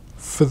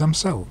for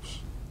themselves.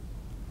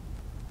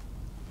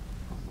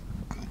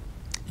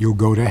 You'll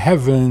go to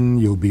heaven,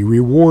 you'll be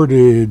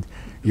rewarded,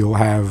 you'll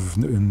have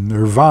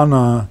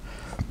nirvana,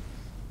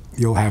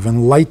 you'll have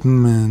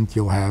enlightenment,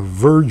 you'll have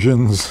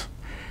virgins.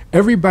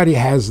 Everybody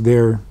has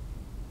their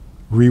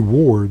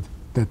reward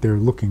that they're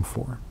looking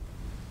for.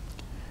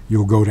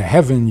 You'll go to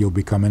heaven, you'll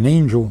become an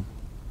angel.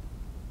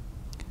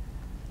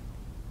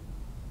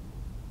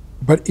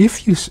 But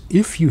if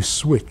you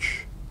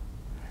switch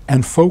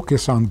and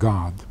focus on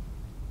God,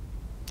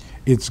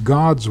 it's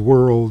God's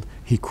world.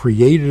 He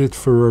created it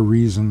for a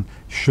reason.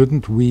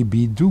 Shouldn't we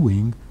be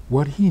doing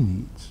what He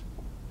needs?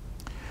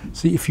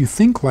 See, if you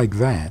think like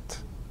that,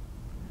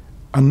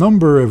 a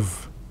number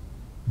of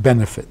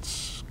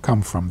benefits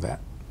come from that.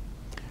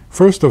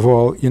 First of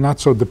all, you're not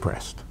so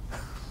depressed.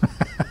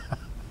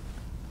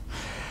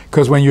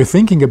 Because when you're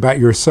thinking about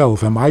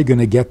yourself, am I going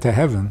to get to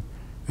heaven?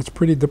 It's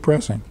pretty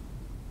depressing.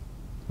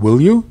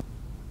 Will you?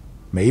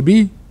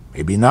 Maybe,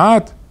 maybe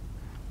not.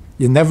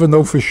 You never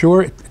know for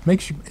sure. It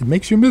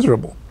makes you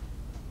miserable.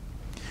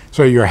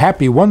 So you're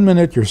happy one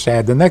minute, you're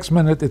sad the next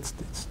minute. It's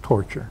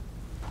torture.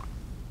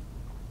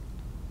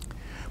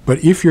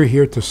 But if you're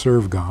here to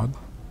serve God,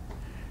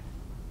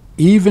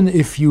 even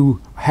if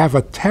you have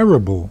a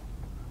terrible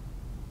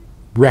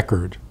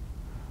record,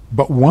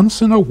 but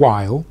once in a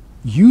while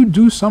you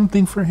do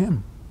something for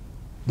Him,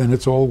 then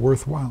it's all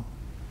worthwhile.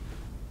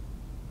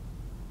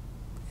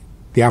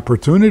 The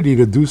opportunity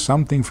to do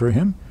something for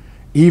Him,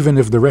 even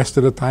if the rest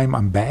of the time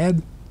I'm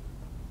bad,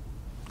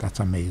 that's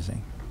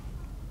amazing.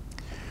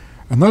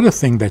 Another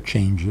thing that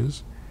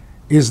changes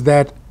is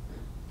that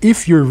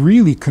if you're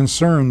really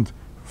concerned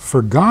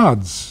for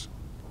God's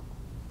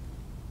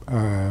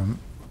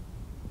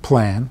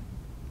plan,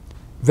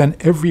 then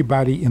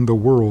everybody in the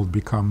world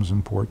becomes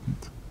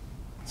important.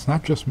 It's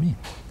not just me.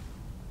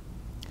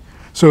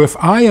 So if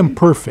I am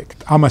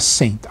perfect, I'm a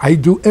saint, I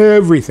do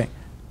everything,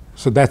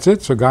 so that's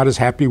it? So God is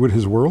happy with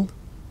His world?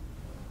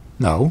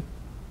 No.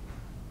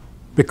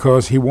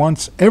 Because He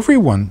wants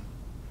everyone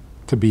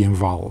to be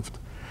involved.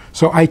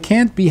 So I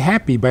can't be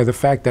happy by the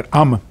fact that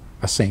I'm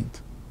a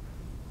saint,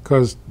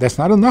 because that's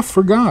not enough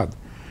for God.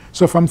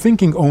 So if I'm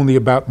thinking only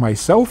about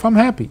myself, I'm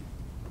happy.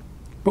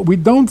 But we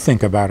don't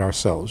think about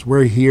ourselves.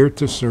 We're here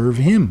to serve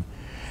Him.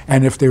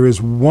 And if there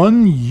is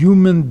one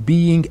human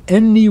being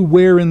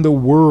anywhere in the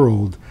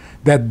world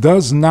that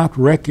does not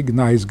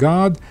recognize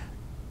God,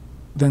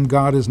 then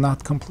God is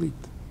not complete.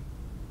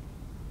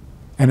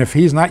 And if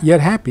He's not yet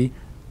happy,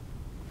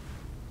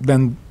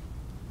 then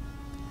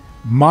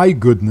my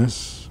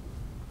goodness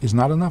is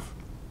not enough.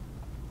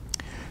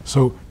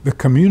 So the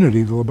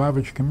community, the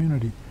Lubavitch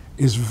community,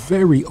 is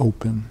very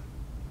open.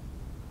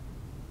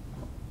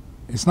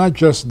 It's not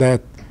just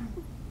that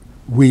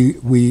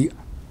we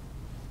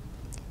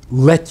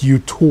let you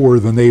tour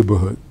the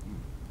neighborhood.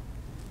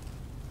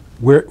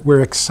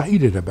 We're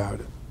excited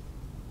about it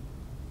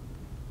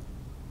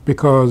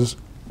because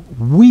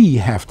we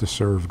have to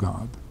serve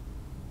God.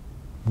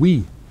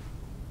 We.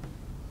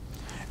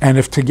 And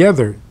if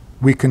together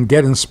we can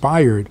get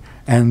inspired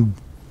and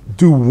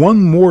do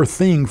one more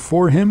thing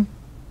for Him,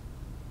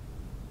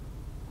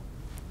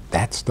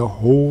 that's the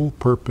whole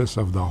purpose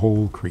of the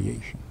whole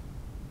creation.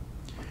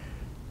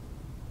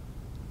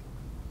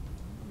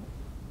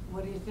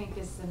 What do you think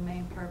is the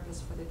main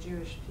purpose for the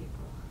Jewish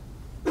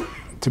people?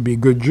 To be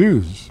good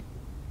Jews.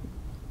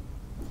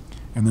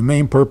 And the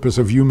main purpose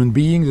of human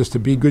beings is to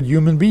be good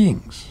human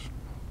beings.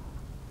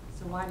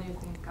 So why do you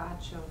think God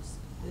chose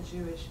the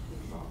Jewish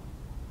people?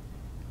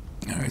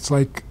 It's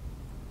like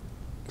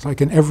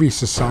in every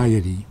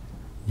society,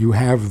 you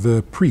have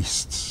the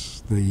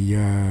priests, the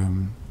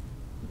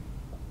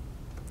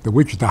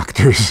witch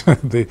doctors,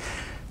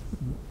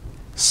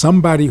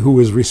 somebody who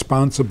is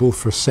responsible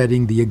for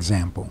setting the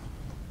example.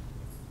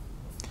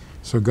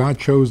 So God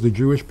chose the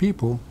Jewish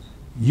people.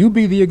 You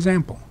be the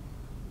example.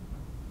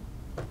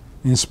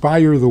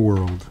 Inspire the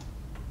world.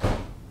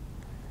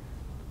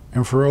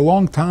 And for a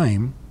long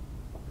time,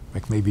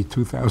 like maybe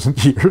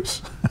 2,000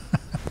 years,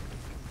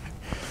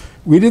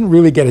 we didn't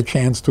really get a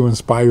chance to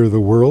inspire the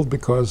world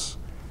because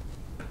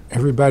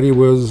everybody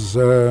was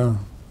out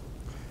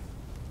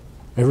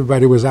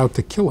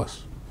to kill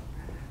us.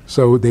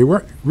 So they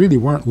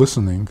weren't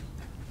listening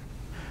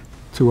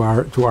to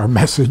our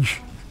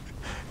message,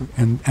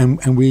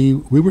 and we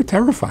were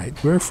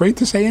terrified. We were afraid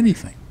to say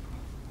anything.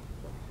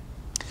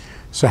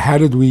 So how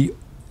did we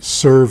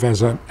serve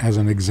as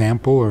an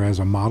example or as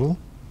a model?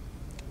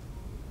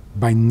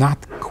 By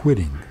not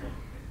quitting.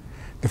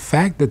 The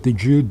fact that the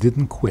Jew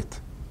didn't quit,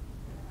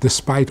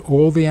 despite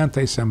all the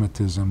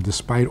anti-Semitism,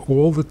 despite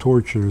all the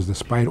tortures,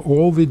 despite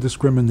all the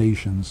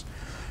discriminations,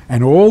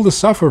 and all the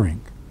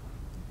suffering,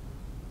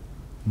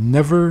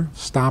 never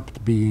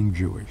stopped being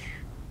Jewish.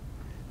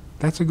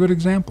 That's a good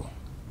example.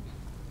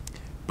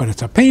 But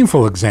it's a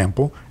painful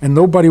example, and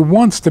nobody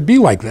wants to be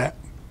like that.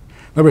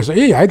 Nobody says,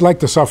 hey, I'd like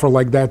to suffer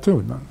like that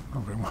too. No,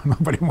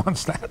 nobody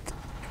wants that.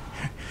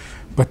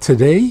 But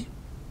today,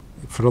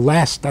 for the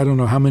last, I don't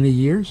know how many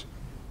years,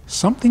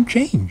 something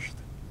changed.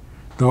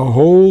 The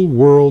whole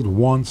world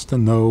wants to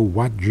know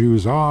what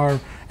Jews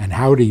are, and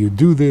how do you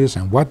do this,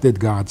 and what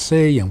did God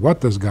say, and what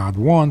does God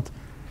want.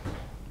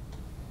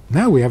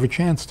 Now we have a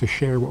chance to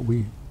share what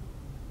we've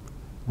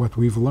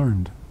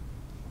learned.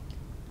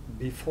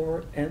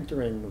 Before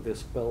entering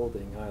this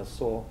building, I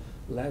saw,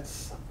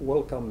 let's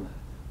welcome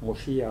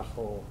Moshiach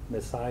or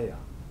Messiah.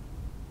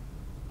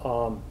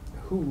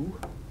 Who,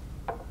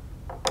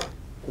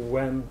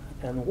 when,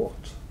 and what?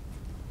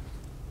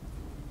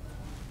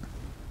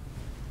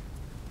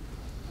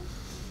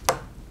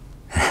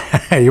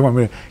 You want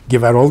me to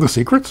give out all the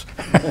secrets?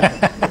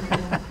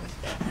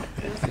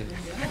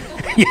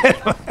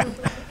 Yeah.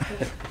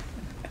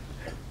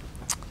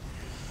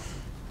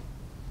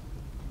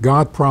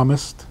 God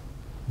promised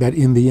that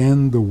in the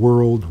end the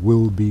world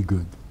will be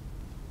good.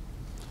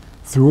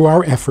 Through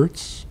our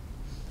efforts,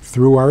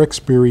 through our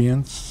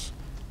experience,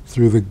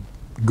 through the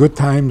good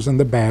times and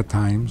the bad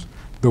times,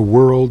 the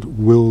world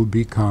will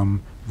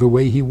become the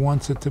way He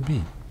wants it to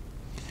be.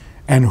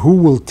 And who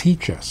will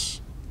teach us?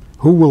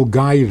 Who will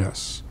guide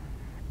us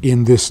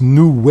in this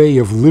new way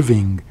of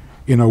living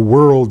in a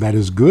world that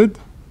is good?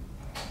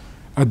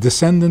 A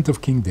descendant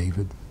of King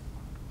David.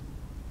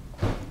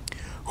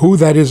 Who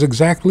that is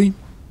exactly?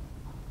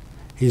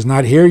 He's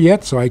not here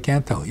yet, so I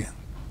can't tell you.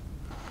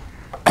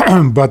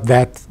 But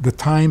that the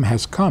time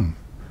has come.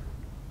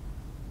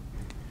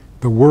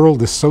 The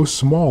world is so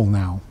small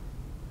now,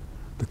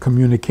 the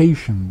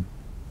communication,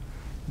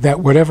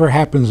 that whatever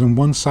happens in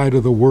one side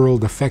of the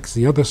world affects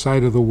the other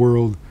side of the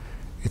world.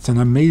 It's an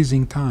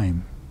amazing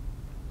time.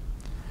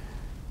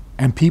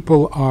 And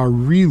people are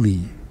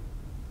really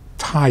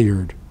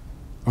tired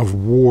of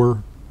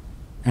war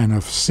and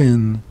of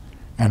sin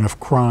and of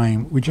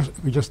crime. We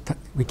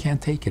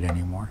can't take it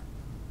anymore.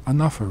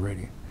 Enough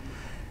already.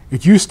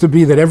 It used to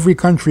be that every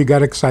country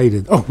got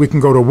excited. Oh, we can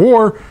go to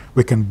war,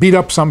 we can beat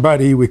up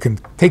somebody, we can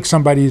take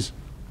somebody's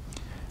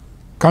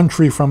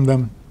country from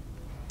them.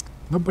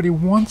 Nobody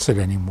wants it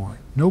anymore.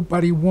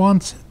 Nobody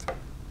wants it.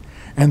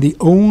 And the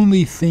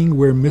only thing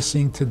we're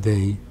missing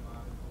today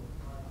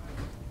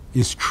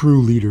is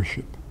true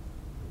leadership.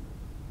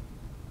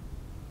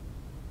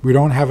 We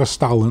don't have a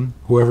Stalin,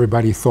 who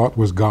everybody thought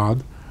was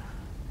God.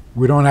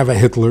 We don't have a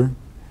Hitler.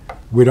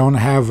 We don't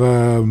have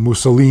a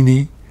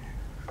Mussolini.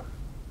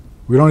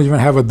 We don't even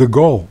have a de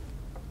Gaulle.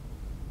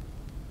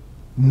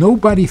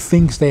 Nobody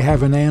thinks they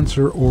have an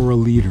answer or a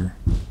leader.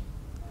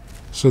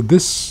 So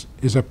this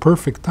is a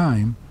perfect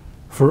time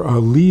for a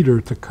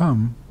leader to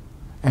come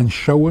and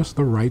show us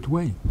the right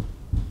way.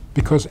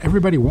 Because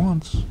everybody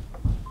wants.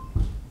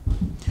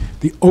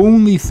 The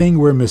only thing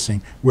we're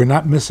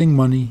not missing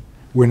money,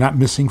 we're not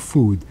missing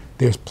food.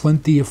 There's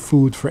plenty of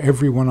food for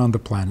everyone on the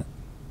planet.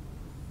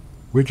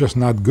 We're just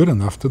not good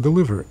enough to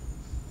deliver it.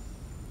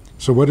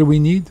 So what do we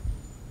need?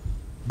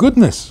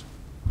 Goodness.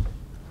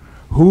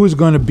 Who is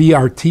going to be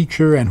our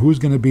teacher and who's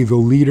going to be the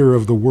leader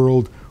of the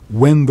world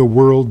when the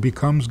world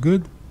becomes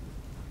good?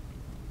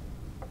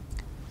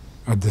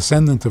 A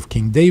descendant of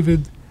King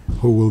David,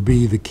 who will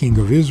be the king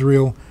of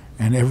Israel,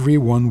 and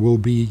everyone will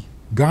be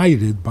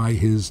guided by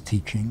his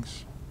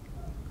teachings.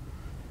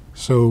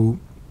 So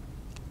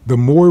the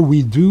more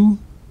we do,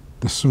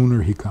 the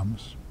sooner he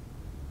comes.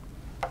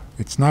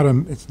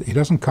 He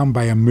doesn't come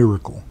by a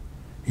miracle.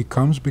 He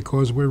comes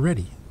because we're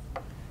ready.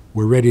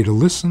 We're ready to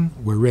listen,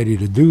 we're ready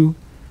to do,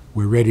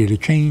 we're ready to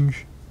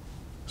change.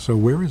 So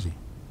where is he?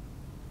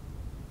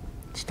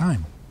 It's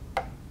time.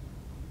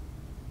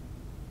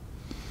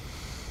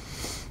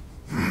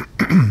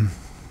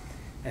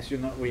 As you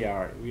know, we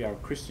are a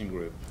Christian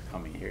group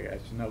coming here.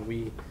 As you know,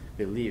 we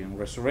believe in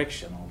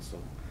resurrection also,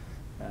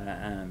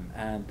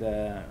 and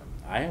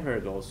I have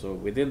heard also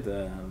within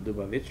the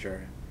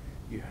Lubavitcher,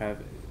 you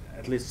have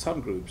at least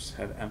some groups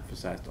have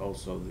emphasized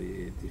also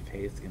the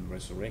faith in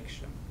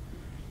resurrection,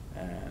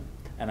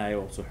 and I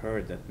also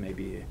heard that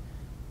maybe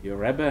your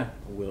Rabbi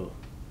will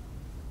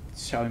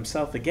show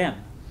himself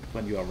again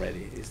when you are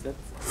ready. Is that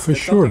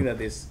something that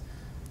is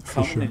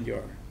common in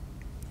your?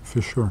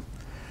 For sure.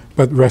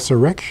 But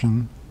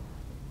resurrection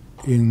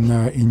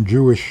in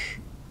Jewish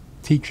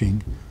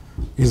teaching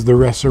is the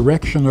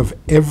resurrection of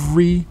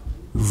every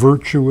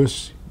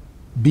virtuous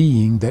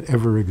being that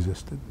ever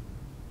existed.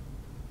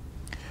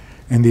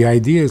 And the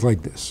idea is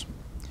like this.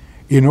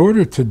 In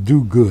order to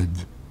do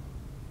good,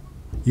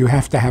 you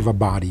have to have a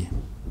body.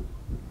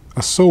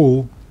 A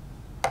soul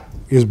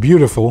is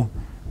beautiful,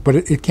 but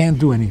it can't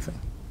do anything.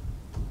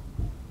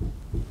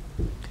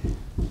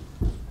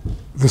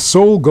 The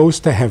soul goes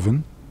to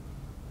heaven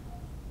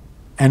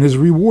and is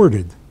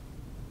rewarded.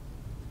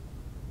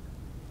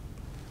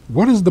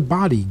 What does the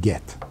body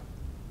get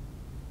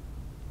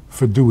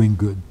for doing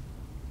good?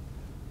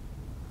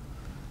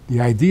 The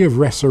idea of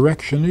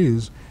resurrection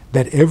is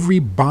that every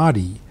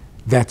body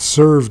that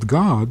served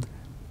God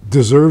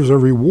deserves a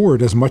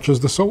reward as much as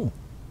the soul.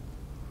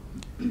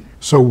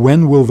 So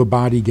when will the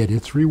body get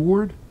its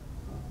reward?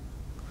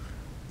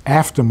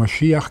 After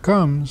Mashiach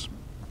comes,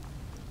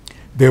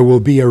 there will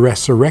be a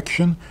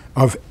resurrection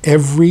of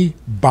every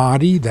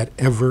body that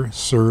ever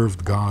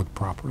served God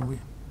properly.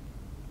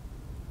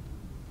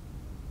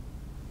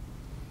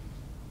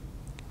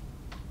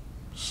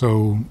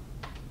 So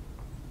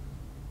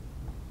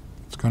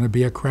it's going to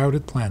be a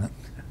crowded planet.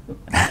 Or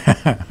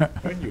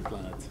a new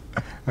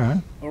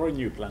planet. Or a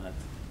new planet.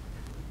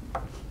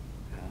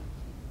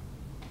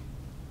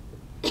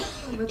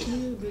 But do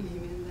you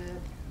believe in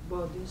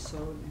body,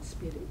 soul, and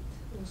spirit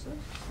also?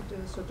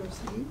 Sort of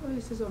sleep, or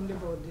is this only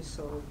body,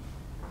 soul?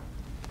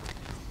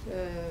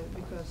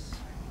 Because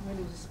where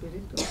did the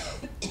spirit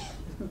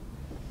go?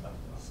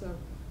 So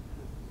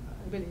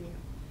I believe.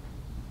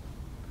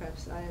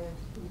 perhaps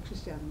in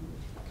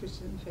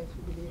Christian faith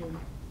we believe in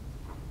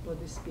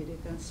body, spirit,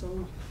 and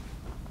soul,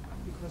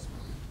 because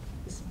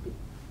it's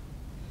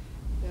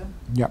yeah.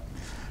 Yeah.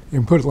 You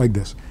can put it like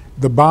this.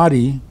 The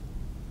body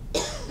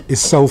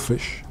is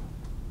selfish.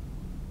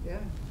 Yeah.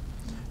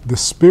 The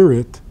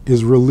spirit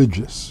is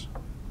religious.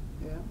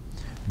 Yeah.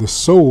 The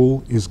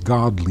soul is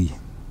godly.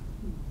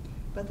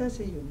 But that's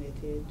a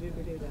unity. Do you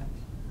believe that?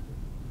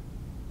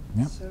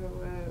 Yeah. So,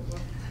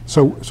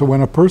 what? So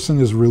when a person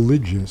is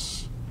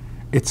religious,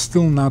 it's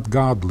still not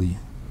godly.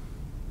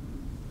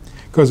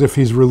 Because if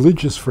he's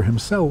religious for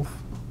himself,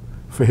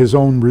 for his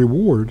own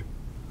reward,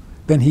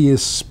 then he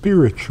is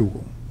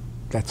spiritual.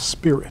 That's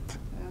spirit.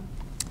 Yeah.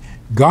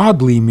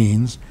 Godly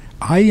means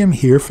I am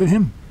here for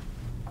him.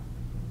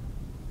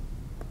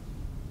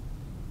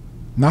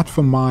 Not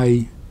for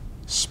my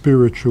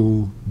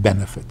spiritual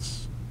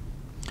benefits.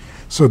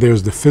 So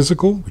there's the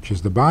physical, which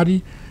is the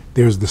body.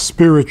 There's the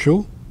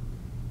spiritual,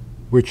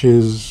 which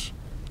is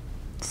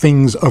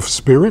things of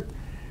spirit.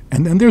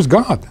 And then there's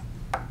God.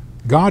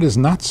 God is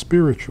not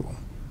spiritual.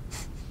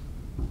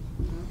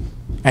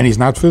 And he's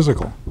not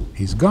physical.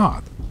 He's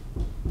God.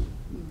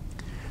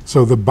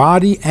 So the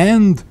body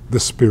and the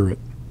spirit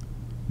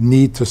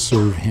need to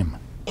serve him.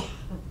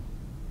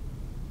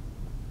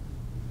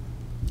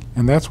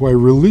 And that's why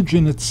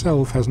religion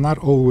itself has not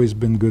always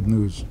been good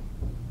news.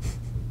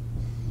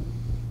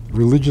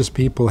 Religious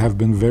people have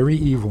been very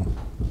evil.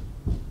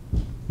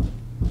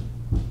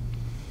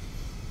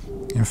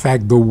 In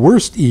fact, the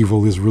worst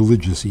evil is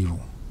religious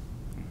evil,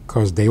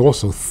 because they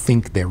also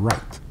think they're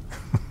right.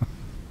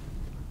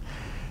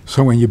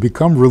 So when you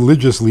become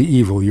religiously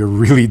evil, you're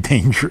really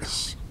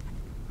dangerous.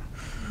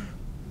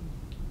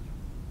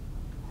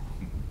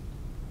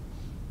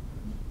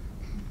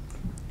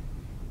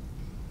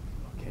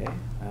 Okay.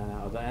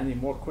 Are there any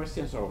more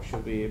questions, or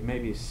should we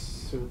maybe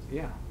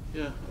yeah?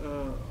 Yeah.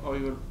 Are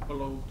you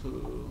allowed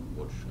to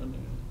watch any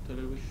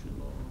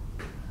television or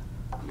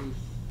use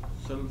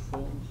cell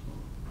phones?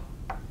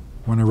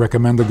 Want to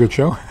recommend a good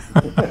show?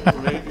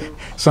 Radio?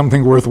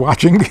 Something worth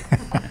watching?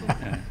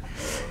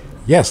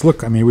 Yes,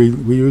 look, I mean,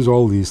 we use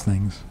all these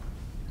things.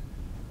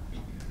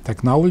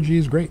 Technology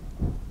is great.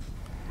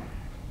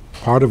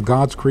 Part of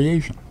God's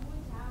creation.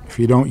 If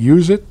you don't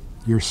use it,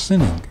 you're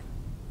sinning.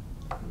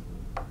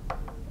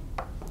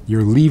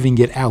 You're leaving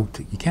it out.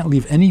 You can't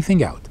leave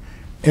anything out.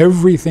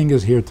 Everything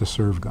is here to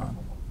serve God.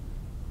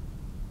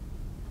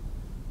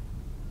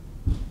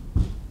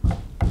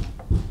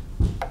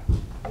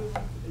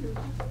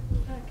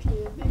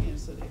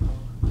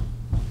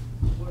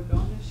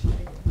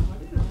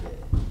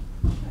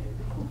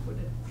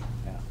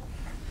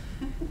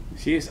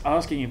 She is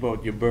asking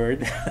about your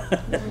bird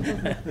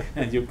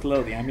and your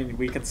clothing. I mean,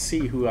 we can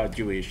see who are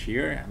Jewish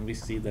here, and we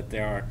see that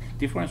there are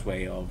different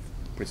ways of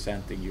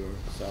presenting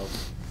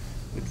yourself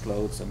with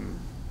clothes and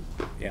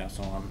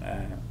so on.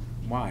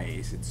 Why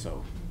is it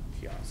so?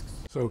 She asks.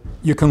 So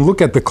you can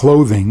look at the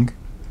clothing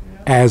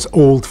as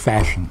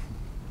old-fashioned,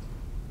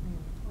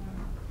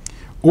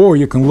 or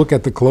you can look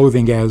at the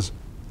clothing as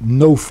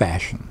no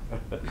fashion.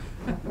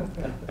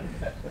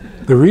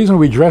 The reason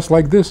we dress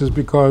like this is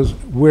because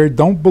we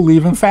don't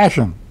believe in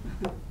fashion.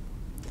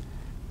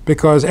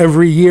 Because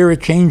every year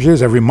it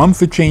changes, every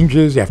month it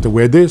changes, you have to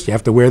wear this, you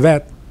have to wear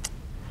that.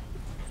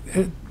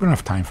 We don't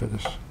have time for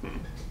this.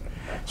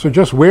 So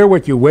just wear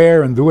what you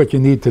wear and do what you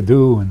need to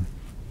do, and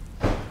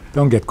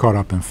don't get caught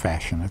up in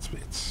fashion. It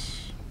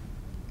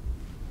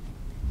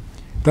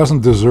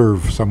doesn't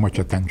deserve so much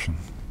attention.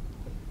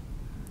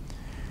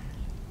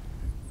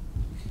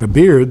 The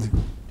beard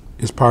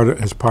is part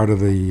of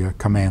the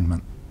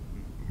commandment.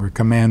 We're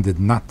commanded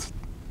not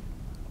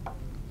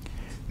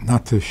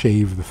to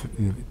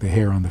shave the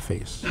hair on the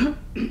face.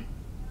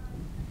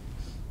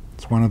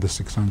 It's one of the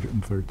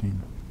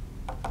 613.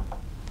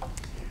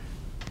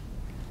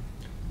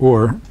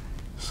 Or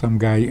some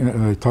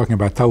guy talking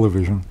about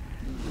television.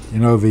 You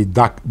know the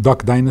Duck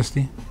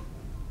Dynasty?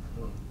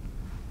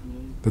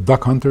 The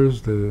duck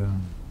hunters?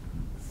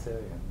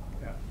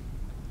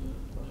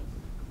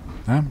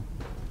 Huh?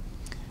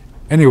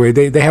 Anyway,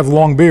 they have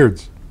long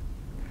beards.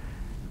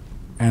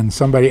 And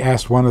somebody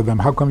asked one of them,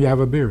 how come you have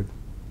a beard?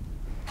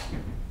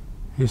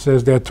 He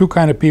says, there are two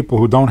kind of people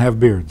who don't have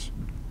beards.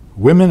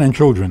 Women and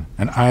children.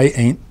 And I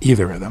ain't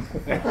either of them.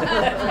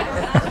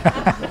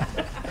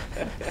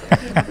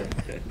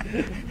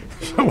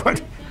 So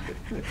what?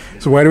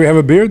 So why do we have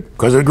a beard?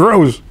 Because it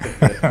grows.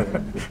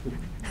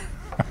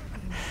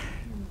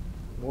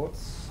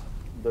 What's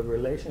the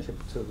relationship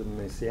to the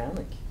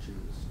Messianic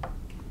Jews?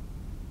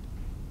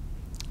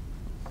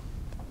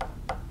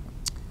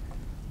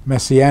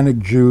 Messianic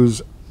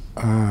Jews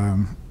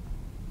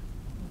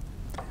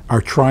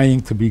are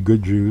trying to be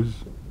good Jews,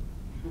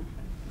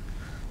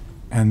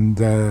 and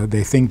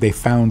they think they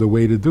found a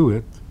way to do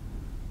it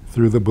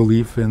through the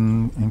belief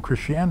in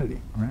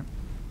Christianity, right?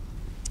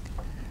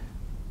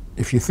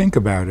 If you think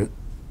about it,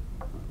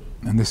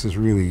 and this is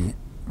really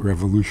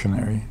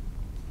revolutionary,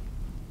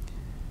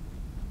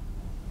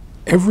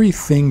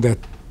 everything that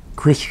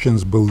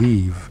Christians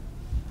believe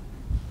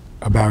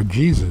about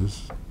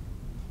Jesus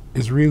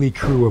is really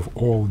true of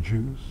all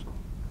Jews.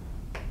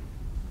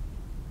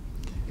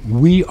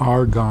 We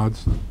are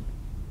God's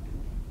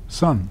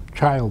son,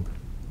 child.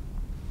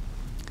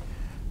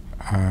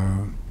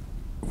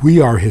 We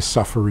are his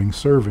suffering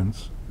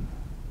servants,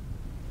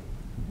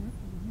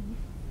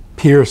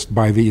 pierced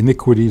by the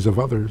iniquities of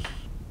others.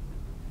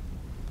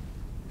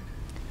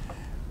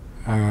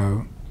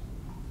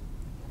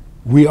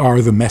 We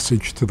are the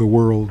message to the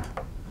world.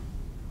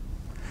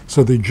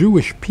 So the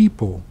Jewish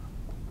people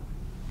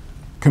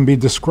can be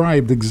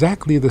described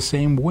exactly the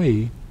same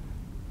way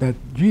that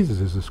Jesus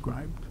is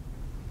described.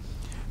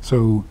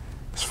 So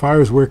as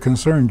far as we're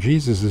concerned,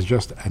 Jesus is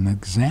just an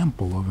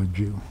example of a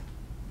Jew.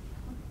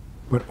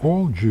 But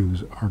all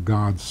Jews are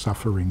God's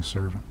suffering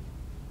servant.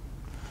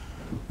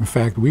 In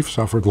fact, we've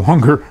suffered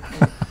longer.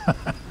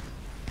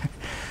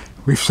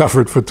 We've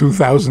suffered for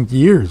 2,000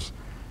 years.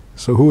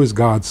 So who is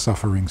God's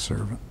suffering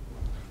servant?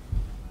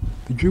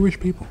 The Jewish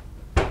people.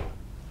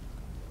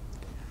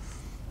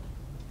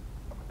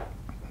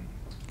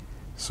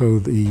 So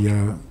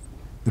the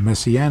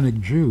Messianic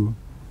Jew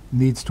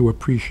needs to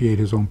appreciate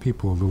his own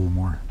people a little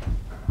more.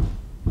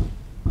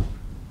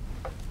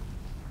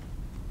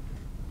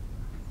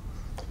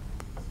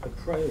 The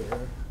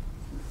prayer,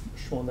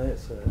 Shmoneh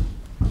said,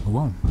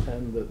 Alone.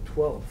 and the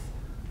 12th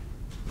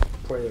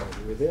prayer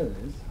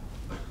within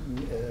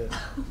it,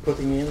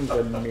 putting in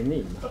the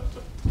minim.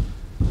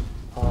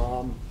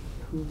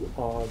 Who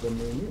are the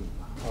minim?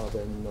 Are they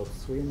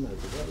Nosrim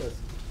as well as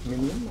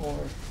minim, or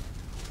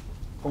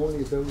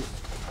only those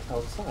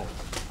outside?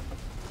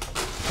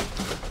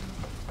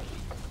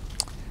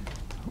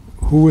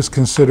 Who is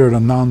considered a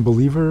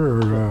non-believer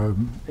or a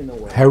In a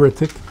way.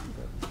 heretic?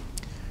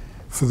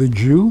 For the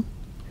Jew,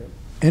 Okay.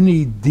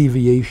 any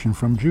deviation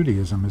from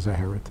Judaism is a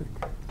heretic.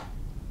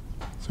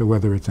 So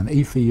whether it's an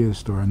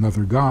atheist or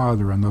another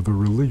god or another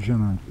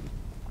religion,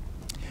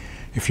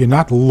 if you're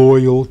not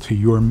loyal to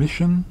your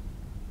mission,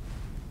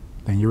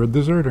 then you're a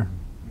deserter.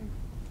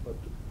 But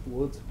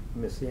would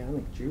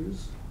Messianic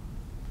Jews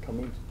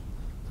coming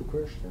to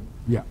Christian?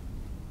 Yeah.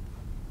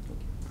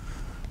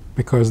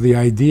 Because the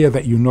idea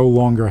that you no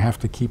longer have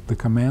to keep the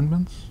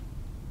commandments,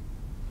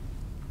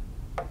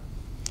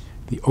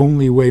 the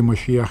only way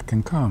Mashiach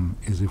can come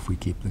is if we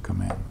keep the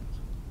commandments.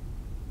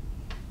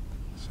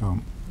 So,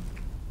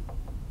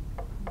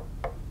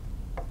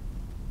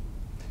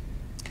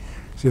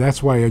 see,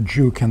 that's why a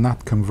Jew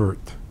cannot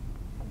convert.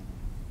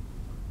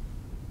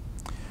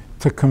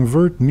 To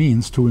convert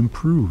means to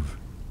improve.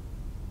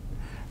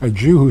 A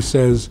Jew who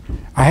says,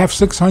 I have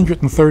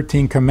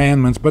 613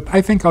 commandments, but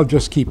I think I'll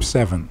just keep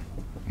 7.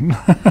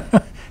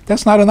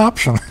 That's not an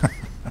option.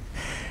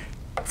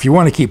 If you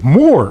want to keep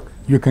more,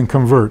 you can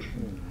convert.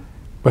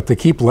 But to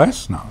keep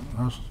less, no.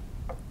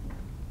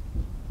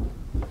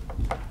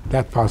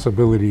 That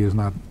possibility is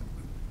not.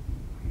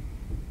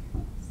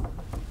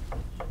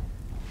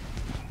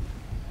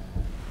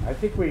 I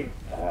think we, it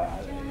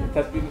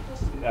has been,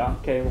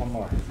 okay, one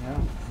more. Yeah.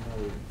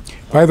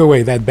 By the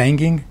way, that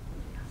banging,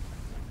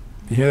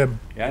 you hear that?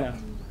 Yeah.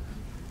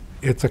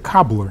 It's a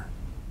cobbler.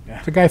 Yeah.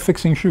 It's a guy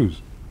fixing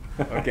shoes.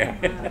 Okay.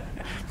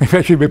 Maybe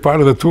I should be part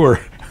of the tour.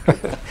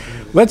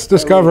 Let's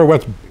discover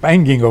what's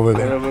banging over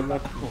there. We're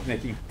not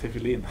making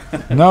tefillin.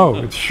 No,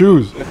 it's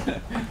shoes.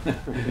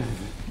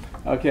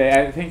 Okay,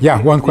 I think.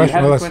 Yeah, one do you question.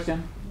 have a Well,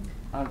 question?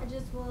 I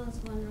just was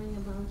wondering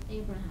about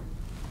Abraham.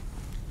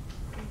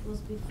 It was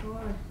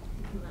before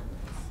the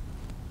commandments,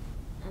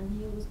 and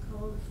he was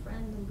called a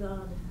friend of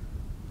God.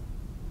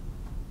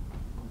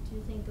 What do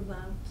you think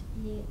about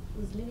he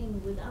was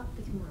living without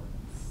the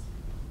commandments,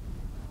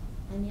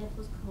 and yet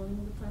was called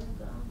him the friend of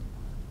God?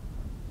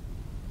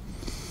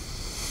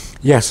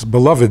 Yes,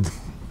 beloved.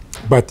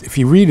 But if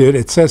you read it,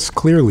 it says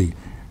clearly,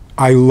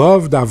 I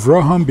loved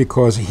Avraham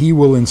because he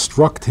will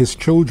instruct his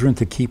children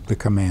to keep the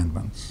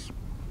commandments.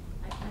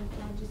 I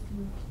just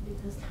didn't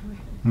because they were.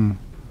 Hmm.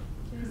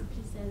 Can you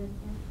please say that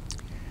again?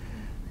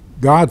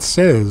 God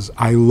says,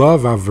 I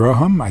love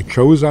Avraham, I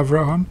chose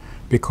Avraham,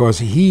 because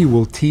he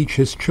will teach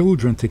his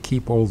children to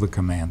keep all the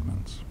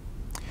commandments.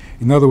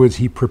 In other words,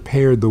 he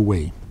prepared the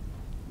way.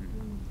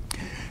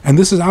 And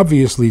this is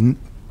obviously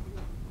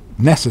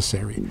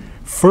necessary.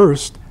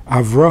 First,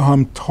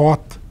 Avraham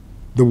taught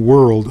the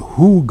world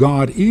who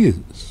God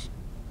is.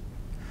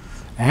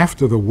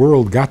 After the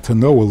world got to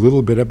know a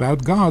little bit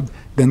about God,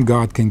 then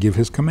God can give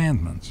his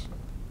commandments.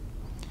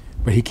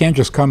 But he can't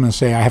just come and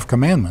say, I have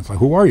commandments. Like,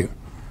 who are you?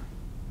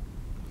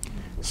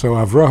 So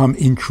Avraham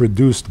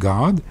introduced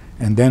God,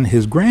 and then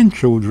his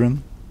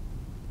grandchildren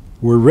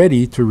were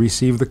ready to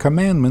receive the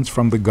commandments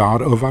from the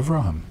God of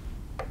Avraham.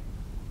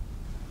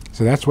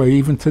 So that's why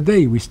even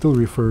today we still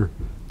refer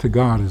to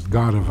God as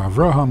God of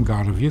Avraham,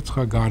 God of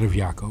Yitzchak, God of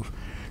Yaakov,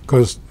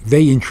 because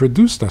they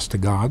introduced us to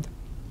God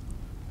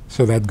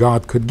so that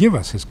God could give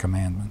us his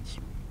commandments.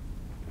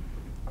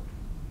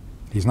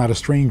 He's not a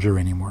stranger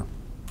anymore.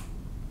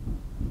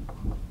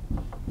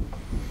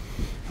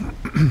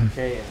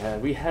 Okay,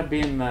 we have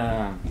been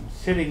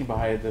sitting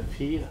by the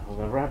feet of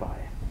a rabbi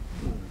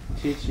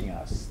teaching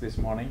us this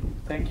morning.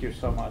 Thank you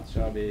so much,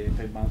 Rabbi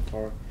Friedman,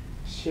 for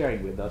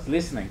sharing with us,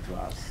 listening to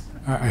us.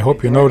 I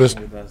hope you noticed.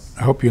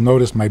 I hope you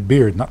noticed my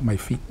beard, not my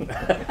feet.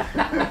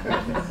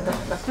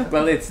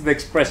 Well, it's the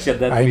expression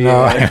that I we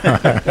know.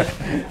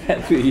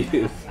 that we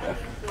use.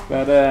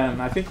 But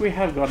I think we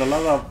have got a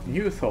lot of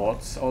new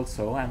thoughts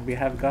also, and we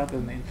have got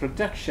an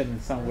introduction in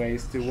some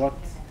ways to what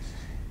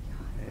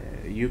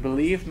you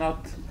believe,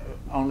 not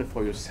only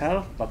for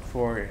yourself, but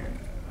for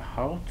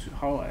how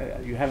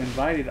you have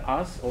invited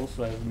us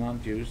also as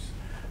non-Jews,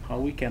 how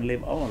we can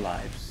live our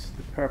lives.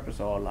 The purpose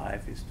of our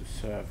life is to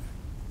serve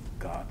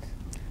God,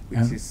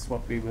 which is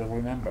what we will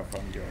remember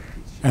from your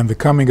teaching. And the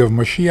coming of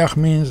Mashiach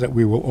means that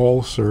we will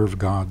all serve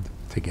God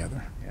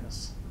together.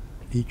 Yes.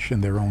 Each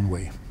in their own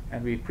way.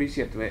 And we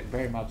appreciate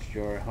very much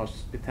your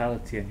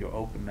hospitality and your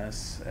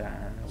openness.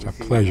 It's a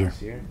pleasure.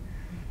 This year.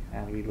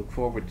 And we look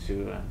forward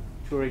to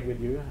touring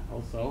with you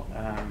also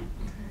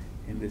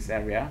in this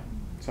area.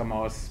 Some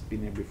of us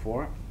been here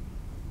before,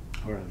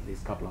 or at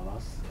least a couple of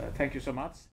us. Thank you so much.